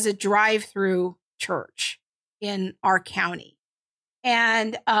as a drive-through church in our county.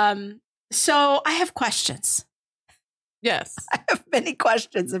 And so I have questions. Yes. I have many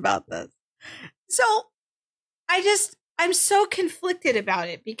questions about this. So I'm so conflicted about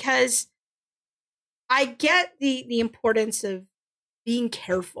it, because I get the importance of being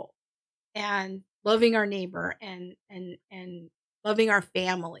careful and loving our neighbor and loving our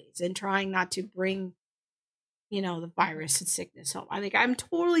families and trying not to bring, you know, the virus and sickness home. I think I'm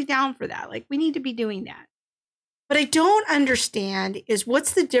totally down for that. Like, we need to be doing that. But I don't understand is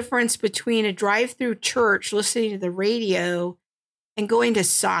what's the difference between a drive-through church listening to the radio and going to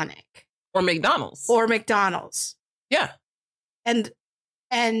Sonic or McDonald's. Yeah. And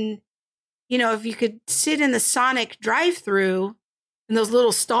you know, if you could sit in the Sonic drive-through in those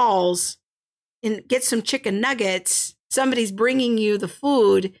little stalls and get some chicken nuggets, somebody's bringing you the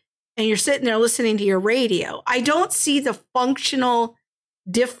food, and you're sitting there listening to your radio. I don't see the functional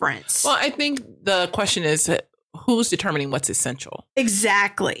difference. Well, I think the question is who's determining what's essential?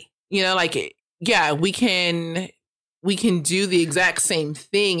 Exactly. You know, like, yeah, we can do the exact same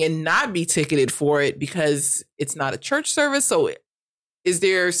thing and not be ticketed for it because it's not a church service. So is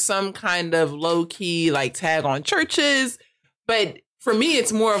there some kind of low key like tag on churches? But for me,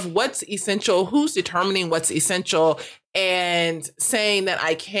 it's more of what's essential, who's determining what's essential, and saying that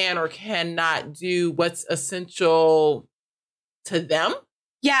I can or cannot do what's essential to them.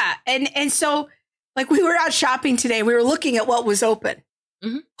 Yeah. And so like we were out shopping today, we were looking at what was open.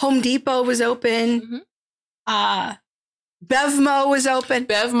 Mm-hmm. Home Depot was open. Mm-hmm. Bevmo was open.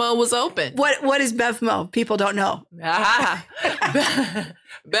 Bevmo was open. What is Bevmo? People don't know.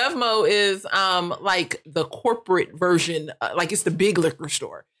 Bevmo is like the corporate version, like it's the big liquor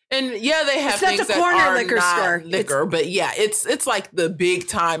store. And yeah, they have things that are liquor not store. liquor, but yeah, it's like the big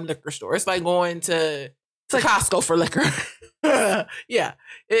time liquor store. It's like going to Costco for liquor. Yeah,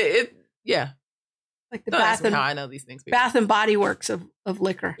 yeah. Like the Bath and how I know these things. Bath and Body Works of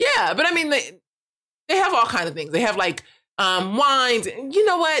liquor. Yeah, but I mean they have all kinds of things. They have like wines. You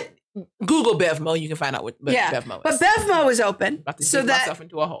know what? Google Bevmo. You can find out what Bevmo is. But Bevmo is open. So myself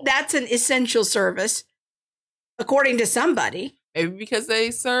into a hole. That's an essential service, according to somebody. Maybe because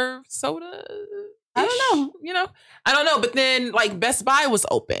they serve soda. I don't know. You know, I don't know. But then like Best Buy was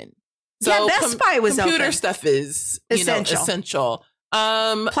open. So yeah, Best Buy was computer open. stuff is essential.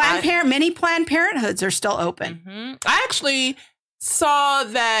 Many Planned Parenthoods are still open. Mm-hmm. I actually saw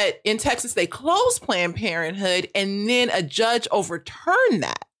that in Texas they closed Planned Parenthood and then a judge overturned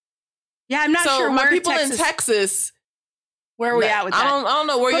that. Yeah, I'm not sure. My people in Texas, where are we at with that? I don't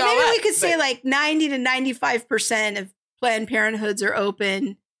know where y'all at. Maybe we could say like 90 to 95% of Planned Parenthoods are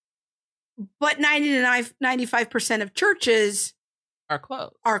open, but 90 to 95% of churches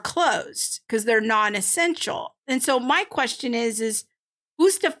are closed because they're non-essential. And so my question is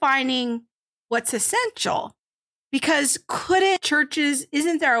who's defining what's essential? Because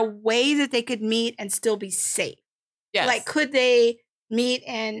isn't there a way that they could meet and still be safe? Yes. Like, could they meet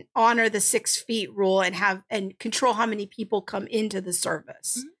and honor the 6 feet rule and control how many people come into the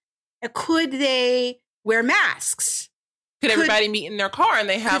service? Mm-hmm. Could they wear masks? Could everybody meet in their car and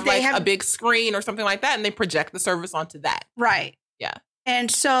they have a big screen or something like that and they project the service onto that? Right. Yeah.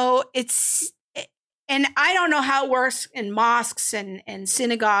 And so and I don't know how it works in mosques and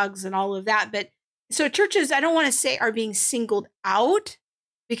synagogues and all of that, but so churches, I don't want to say are being singled out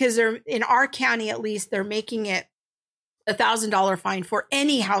because they're in our county, at least they're making it $1,000 fine for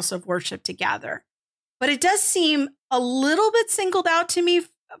any house of worship to gather. But it does seem a little bit singled out to me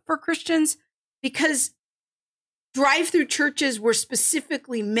for Christians because drive-through churches were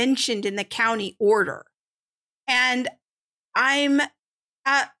specifically mentioned in the county order. And I'm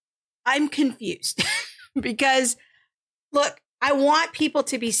confused because look, I want people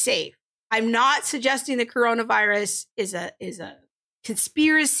to be safe. I'm not suggesting the coronavirus is a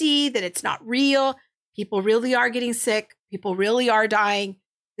conspiracy, that it's not real. People really are getting sick. People really are dying.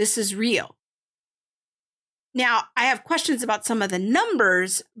 This is real. Now, I have questions about some of the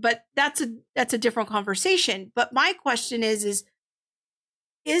numbers, but that's a different conversation. But my question is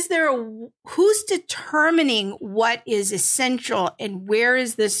who's determining what is essential and where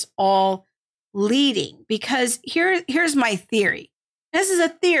is this all leading? Because here's my theory. This is a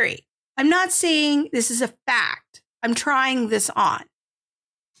theory. I'm not saying this is a fact. I'm trying this on.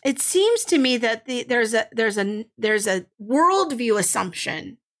 It seems to me that there's a worldview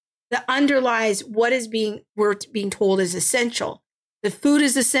assumption that underlies what we're being told is essential. The food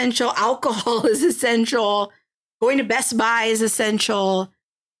is essential. Alcohol is essential. Going to Best Buy is essential.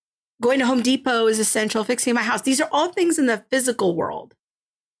 Going to Home Depot is essential. Fixing my house. These are all things in the physical world.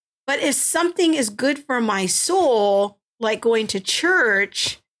 But if something is good for my soul, like going to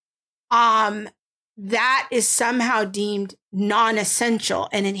church, that is somehow deemed non-essential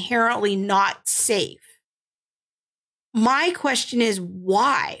and inherently not safe. My question is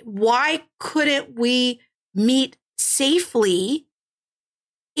why? Why couldn't we meet safely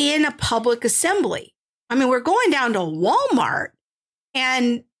in a public assembly? I mean, we're going down to Walmart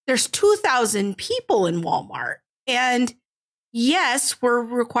and there's 2,000 people in Walmart. And yes, we're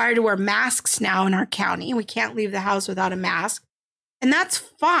required to wear masks now in our county. We can't leave the house without a mask. And that's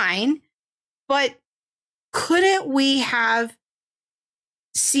fine. But couldn't we have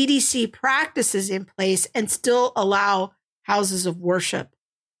CDC practices in place and still allow houses of worship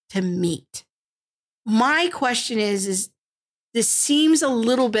to meet? My question is this seems a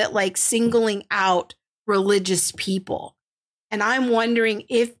little bit like singling out religious people. And I'm wondering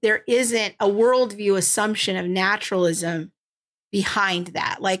if there isn't a worldview assumption of naturalism behind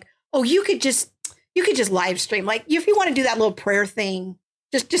that. Like, oh, you could just live stream. Like if you want to do that little prayer thing,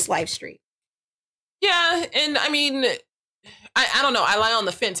 just live stream. Yeah. And I mean, I don't know. I lie on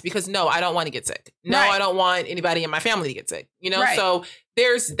the fence because no, I don't want to get sick. No, Right. I don't want anybody in my family to get sick. Right. So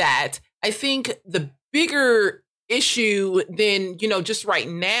there's that. I think the bigger issue than, just right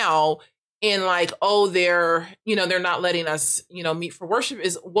now in like, oh, they're not letting us, meet for worship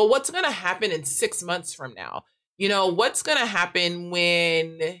is, well, what's going to happen in 6 months from now? What's going to happen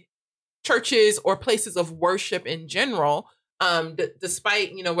when churches or places of worship in general,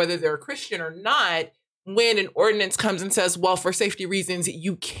 despite, whether they're Christian or not, when an ordinance comes and says, well, for safety reasons,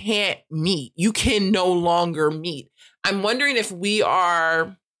 you can't meet, you can no longer meet. I'm wondering if we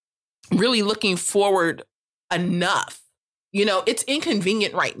are really looking forward enough. It's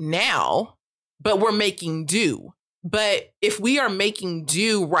inconvenient right now, but we're making do. But if we are making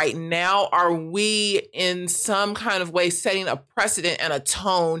do right now, are we in some kind of way setting a precedent and a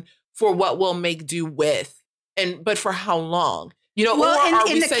tone for what we'll make do with? But for how long? Or are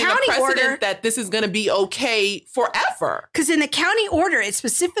we setting a precedent that this is going to be okay forever? Because in the county order, it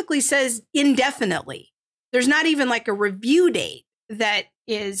specifically says indefinitely. There's not even like a review date that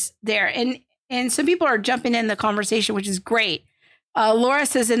is there. And some people are jumping in the conversation, which is great. Laura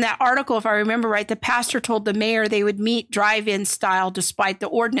says in that article, if I remember right, the pastor told the mayor they would meet drive-in style despite the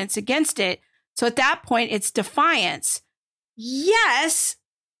ordinance against it. So at that point, it's defiance. Yes,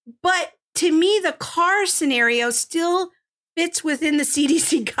 but to me, the car scenario still fits within the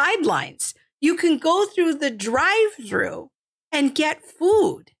CDC guidelines. You can go through the drive-through and get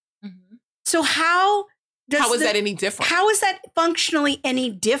food. Mm-hmm. So how is that any different? How is that functionally any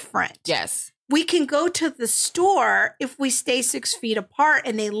different? Yes. We can go to the store if we stay 6 feet apart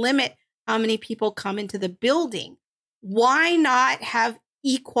and they limit how many people come into the building. Why not have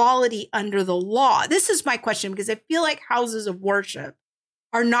equality under the law? This is my question, because I feel like houses of worship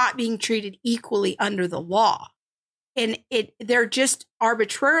are not being treated equally under the law. And they're just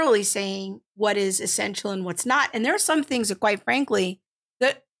arbitrarily saying what is essential and what's not. And there are some things that, quite frankly,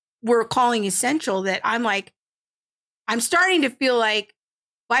 that we're calling essential that I'm like, I'm starting to feel like,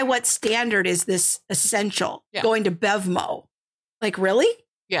 by what standard is this essential? Yeah. Going to BevMo? Like, really?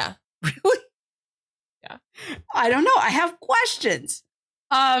 Yeah. Really? Yeah. I don't know. I have questions.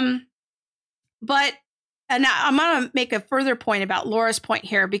 But I'm going to make a further point about Laura's point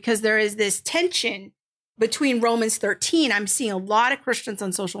here, because there is this tension between Romans 13. I'm seeing a lot of Christians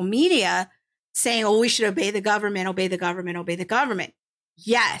on social media saying, oh, we should obey the government, obey the government, obey the government.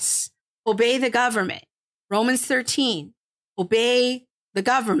 Yes, obey the government. Romans 13, obey the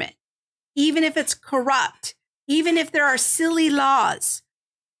government. Even if it's corrupt, even if there are silly laws,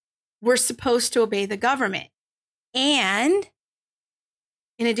 we're supposed to obey the government. And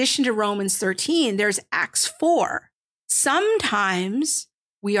in addition to Romans 13, there's Acts 4. Sometimes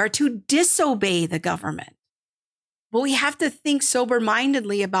we are to disobey the government. But we have to think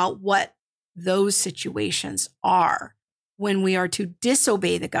sober-mindedly about what those situations are when we are to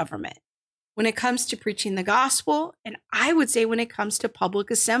disobey the government. When it comes to preaching the gospel, and I would say when it comes to public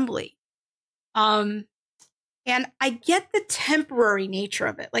assembly. And I get the temporary nature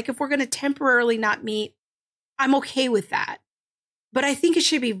of it. Like if we're going to temporarily not meet, I'm okay with that. But I think it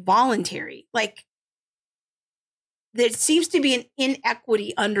should be voluntary. Like there seems to be an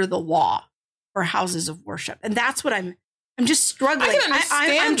inequity under the law for houses of worship. And that's what I'm just struggling. I can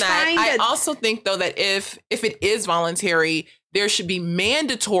understand that. I also think, though, that if it is voluntary, there should be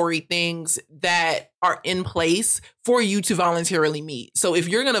mandatory things that are in place for you to voluntarily meet. So if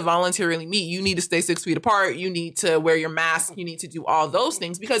you're going to voluntarily meet, you need to stay 6 feet apart. You need to wear your mask. You need to do all those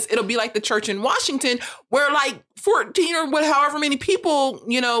things, because it'll be like the church in Washington where like 14 or however many people,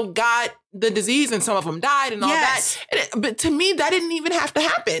 got the disease and some of them died and all that. But to me, that didn't even have to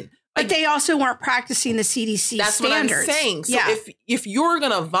happen. But they also weren't practicing the CDC that's standards. That's what I'm saying. So if you're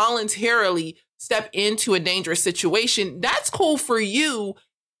going to voluntarily step into a dangerous situation, that's cool for you.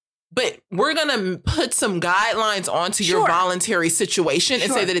 But we're going to put some guidelines onto your voluntary situation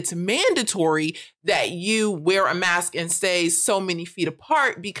and say that it's mandatory that you wear a mask and stay so many feet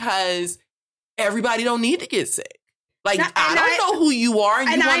apart, because everybody don't need to get sick. Like, I don't know who you are.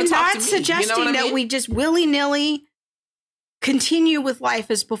 And I'm not suggesting that we just willy-nilly continue with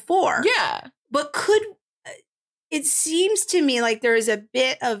life as before. Yeah. But it seems to me like there is a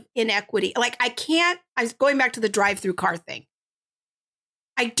bit of inequity. Like I was going back to the drive-through car thing.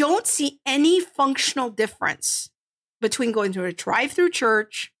 I don't see any functional difference between going to a drive-through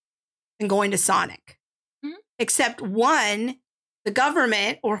church and going to Sonic. Mm-hmm. Except one, the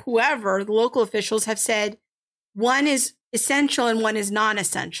government or whoever, the local officials have said one is essential and one is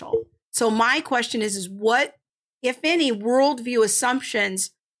non-essential. So my question is what, if any, worldview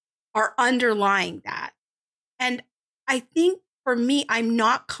assumptions are underlying that. And I think for me, I'm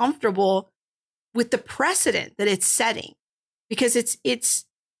not comfortable with the precedent that it's setting, because it's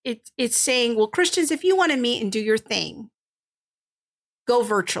saying, well, Christians, if you want to meet and do your thing, go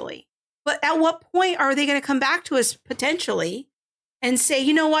virtually. But at what point are they going to come back to us potentially and say,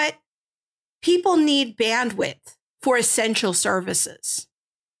 you know what? People need bandwidth for essential services.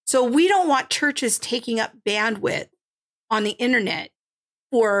 So we don't want churches taking up bandwidth on the internet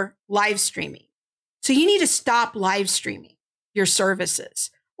for live streaming. So you need to stop live streaming your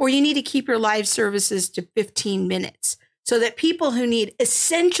services, or you need to keep your live services to 15 minutes so that people who need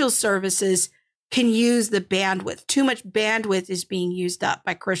essential services can use the bandwidth. Too much bandwidth is being used up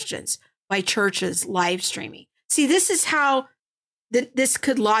by Christians, by churches live streaming. See, this is how this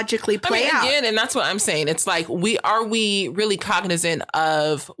could logically play out. Again, and that's what I'm saying. It's like, are we really cognizant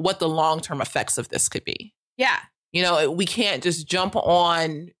of what the long-term effects of this could be? Yeah. You know, we can't just jump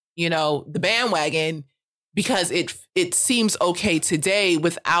on, you know, the bandwagon because it seems okay today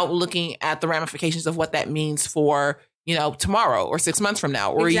without looking at the ramifications of what that means for, you know, tomorrow or 6 months from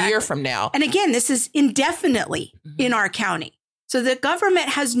now or a year from now. And again, this is indefinitely in our county. So the government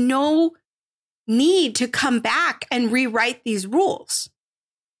has no need to come back and rewrite these rules.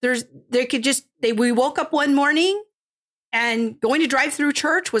 We woke up one morning and going to drive-through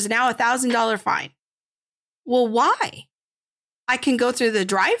church was now $1,000 fine. Well, why? I can go through the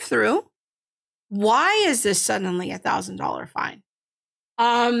drive-through. Why is this suddenly $1,000 fine?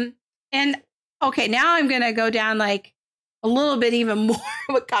 And okay, now I'm going to go down like a little bit even more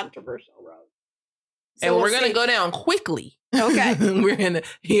of a controversial road. So and we're going to go down quickly. Okay. We're going to,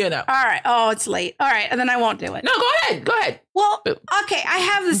 you know. All right. Oh, it's late. All right. And then I won't do it. No, go ahead. Go ahead. Well, okay. I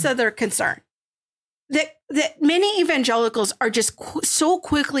have this other concern that many evangelicals are just so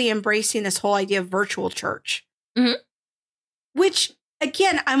quickly embracing this whole idea of virtual church, which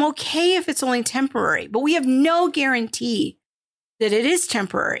again, I'm okay if it's only temporary, but we have no guarantee that it is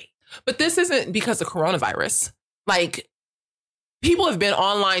temporary. But this isn't because of coronavirus. Like, people have been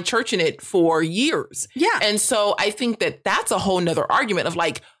online churching it for years. Yeah. And so I think that that's a whole nother argument of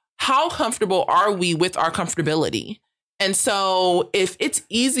like, how comfortable are we with our comfortability? And so if it's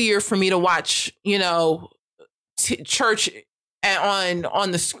easier for me to watch, you know, church on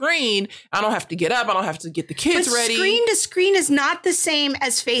the screen, I don't have to get up. I don't have to get the kids ready. Screen to screen is not the same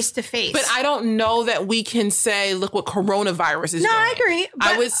as face to face. But I don't know that we can say, look what coronavirus is doing. No, I agree.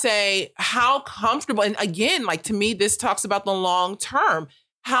 I would say how comfortable, and again, like to me, this talks about the long term.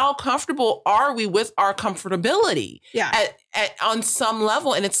 How comfortable are we with our comfortability? Yeah. On some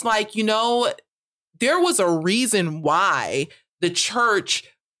level. And it's like, you know, there was a reason why the church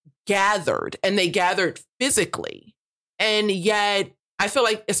gathered, and they gathered physically. And yet I feel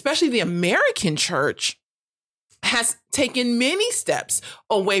like, especially the American church has taken many steps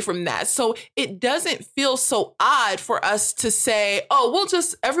away from that. So it doesn't feel so odd for us to say, oh,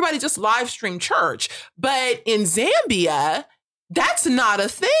 everybody just live stream church. But in Zambia, that's not a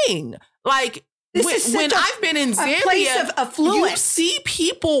thing. Like, when I've been in Zambia, place of affluence. You see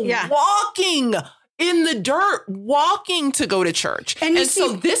people walking in the dirt, walking to go to church. And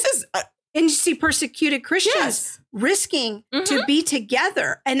so this is... and you see persecuted Christians risking to be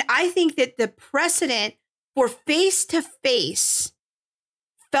together. And I think that the precedent for face-to-face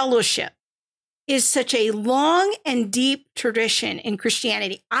fellowship is such a long and deep tradition in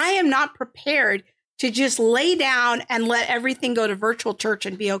Christianity. I am not prepared to just lay down and let everything go to virtual church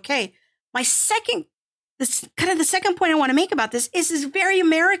and be okay. The second point I want to make about this is very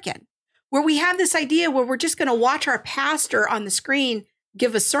American, where we have this idea where we're just going to watch our pastor on the screen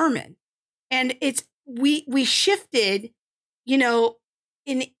give a sermon. And we shifted, you know,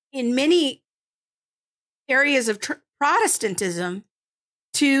 in many areas of Protestantism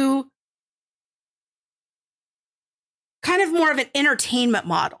to kind of more of an entertainment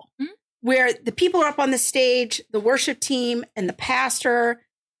model, where the people are up on the stage, the worship team and the pastor.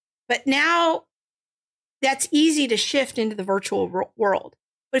 But now that's easy to shift into the virtual world.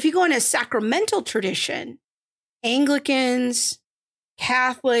 But if you go into a sacramental tradition, Anglicans,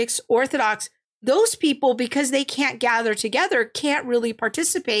 Catholics, Orthodox, those people, because they can't gather together, can't really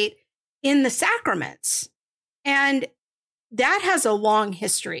participate in the sacraments. And that has a long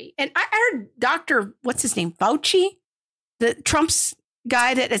history. And I heard Dr. what's his name, Fauci, the Trump's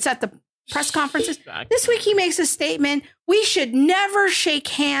guy that's at the press conferences. This week he makes a statement, we should never shake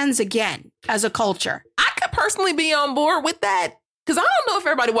hands again as a culture. I could personally be on board with that. Because I don't know if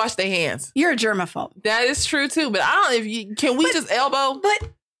everybody washed their hands. You're a germaphobe. That is true too. But I don't know if can we just elbow? But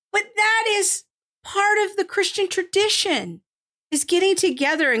that is part of the Christian tradition, is getting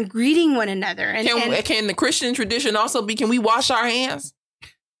together and greeting one another. And can the Christian tradition also be, can we wash our hands?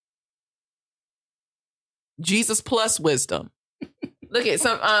 Jesus plus wisdom. Look at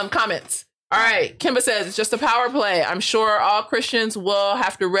some comments. All right. Kimba says it's just a power play. I'm sure all Christians will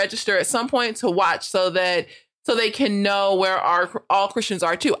have to register at some point to watch so they can know where all Christians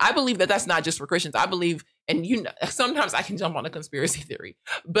are too. I believe that that's not just for Christians. I believe, and sometimes I can jump on a conspiracy theory,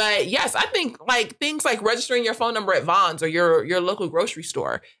 but yes, I think like things like registering your phone number at Vons or your local grocery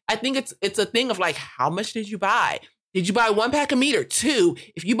store. I think it's a thing of like, how much did you buy? Did you buy 1 pack of meat or 2?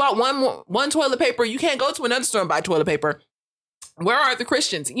 If you bought one toilet paper, you can't go to another store and buy toilet paper. Where are the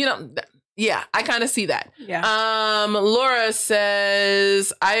Christians? Yeah, I kind of see that. Yeah. Laura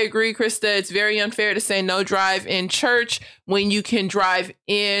says, I agree, Krista. It's very unfair to say no drive in church when you can drive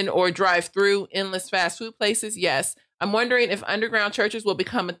in or drive through endless fast food places. Yes. I'm wondering if underground churches will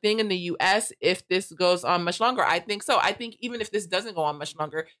become a thing in the U.S. if this goes on much longer. I think so. I think even if this doesn't go on much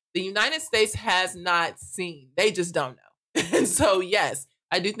longer, the United States has not seen. They just don't know. And so, yes,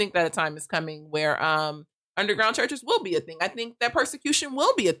 I do think that a time is coming where underground churches will be a thing. I think that persecution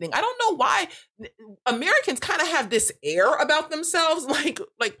will be a thing. I don't know why Americans kind of have this air about themselves, like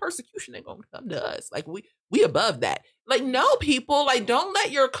persecution ain't gonna come to us. Like we above that. Like, no, people, like, don't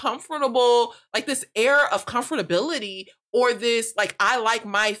let your comfortable, like this air of comfortability or this, like, I like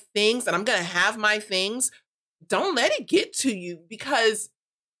my things and I'm gonna have my things. Don't let it get to you, because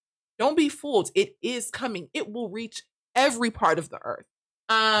don't be fooled. It is coming. It will reach every part of the earth.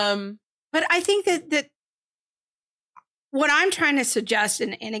 But I think that what I'm trying to suggest,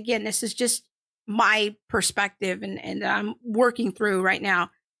 and again, this is just my perspective and I'm working through right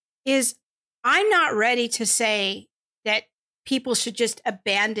now, is I'm not ready to say that people should just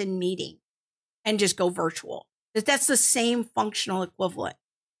abandon meeting and just go virtual. That's the same functional equivalent.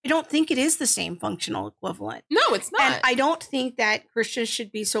 I don't think it is the same functional equivalent. No, it's not. And I don't think that Christians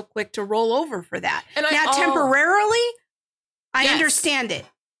should be so quick to roll over for that. And temporarily, I Yes. understand it.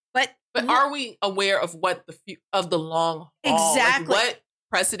 But are we aware of what of the long haul? Exactly. Like what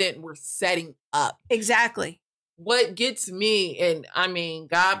precedent we're setting up? Exactly. What gets me, and I mean,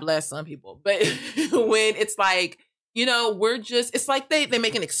 God bless some people, but when it's like, it's like they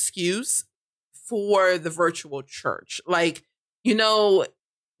make an excuse for the virtual church. Like,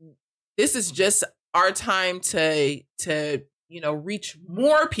 this is just our time to reach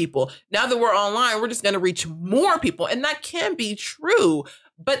more people. Now that we're online, we're just going to reach more people. And that can be true.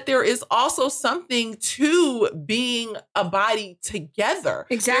 But there is also something to being a body together.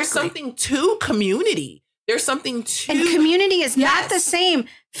 Exactly. There's something to community. There's something to... And community is Yes. not the same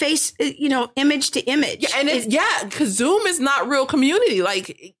face, image to image. Yeah, and because Zoom is not real community. Like,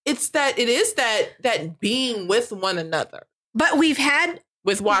 it is that being with one another. But we've had...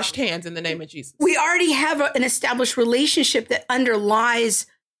 With washed hands in the name of Jesus. We already have an established relationship that underlies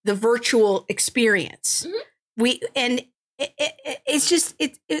the virtual experience. Mm-hmm. It's just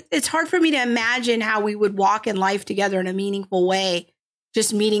it's hard for me to imagine how we would walk in life together in a meaningful way,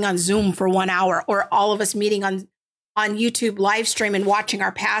 just meeting on Zoom for 1 hour, or all of us meeting on YouTube live stream and watching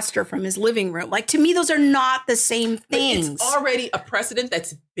our pastor from his living room. Like, to me, those are not the same things. It's already a precedent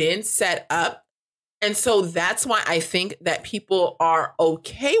that's been set up. And so that's why I think that people are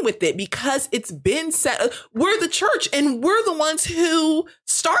okay with it, because it's been set up. We're the church and we're the ones who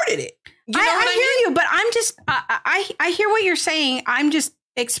started it. I hear you, but I'm just, I hear what you're saying. I'm just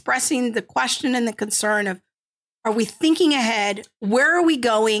expressing the question and the concern of, are we thinking ahead? Where are we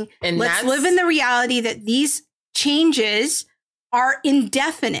going? And let's live in the reality that these changes are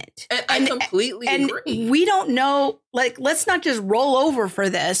indefinite. And I completely agree. We don't know, like, let's not just roll over for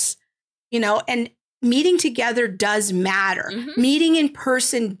this, and meeting together does matter. Mm-hmm. Meeting in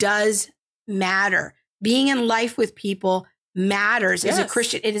person does matter. Being in life with people matters. As a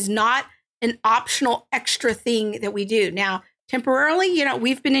Christian. It is not an optional extra thing that we do. Now, temporarily,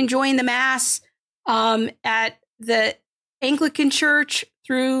 we've been enjoying the Mass at the Anglican Church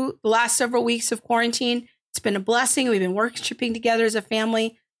through the last several weeks of quarantine. It's been a blessing. We've been worshiping together as a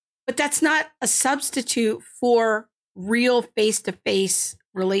family, but that's not a substitute for real face-to-face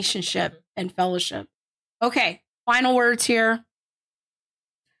relationship and fellowship. Okay, final words here.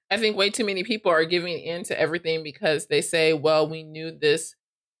 I think way too many people are giving in to everything because they say, well, we knew this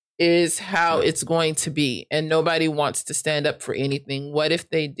is how it's going to be, and nobody wants to stand up for anything. What if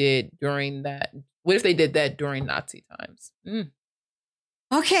they did during that? What if they did that during Nazi times?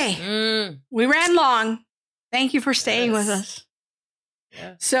 Okay, we ran long. Thank you for staying with us.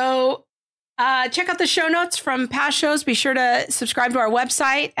 Yeah. So check out the show notes from past shows. Be sure to subscribe to our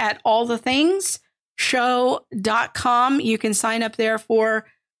website at allthethingshow.com. You can sign up there for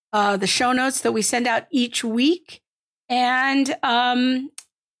the show notes that we send out each week. And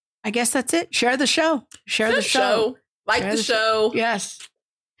I guess that's it. Share the show. Share the show. Like the show. Yes.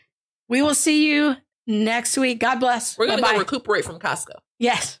 We will see you next week. God bless. We're going to Bye-bye. go recuperate from Costco.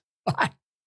 Yes. Bye.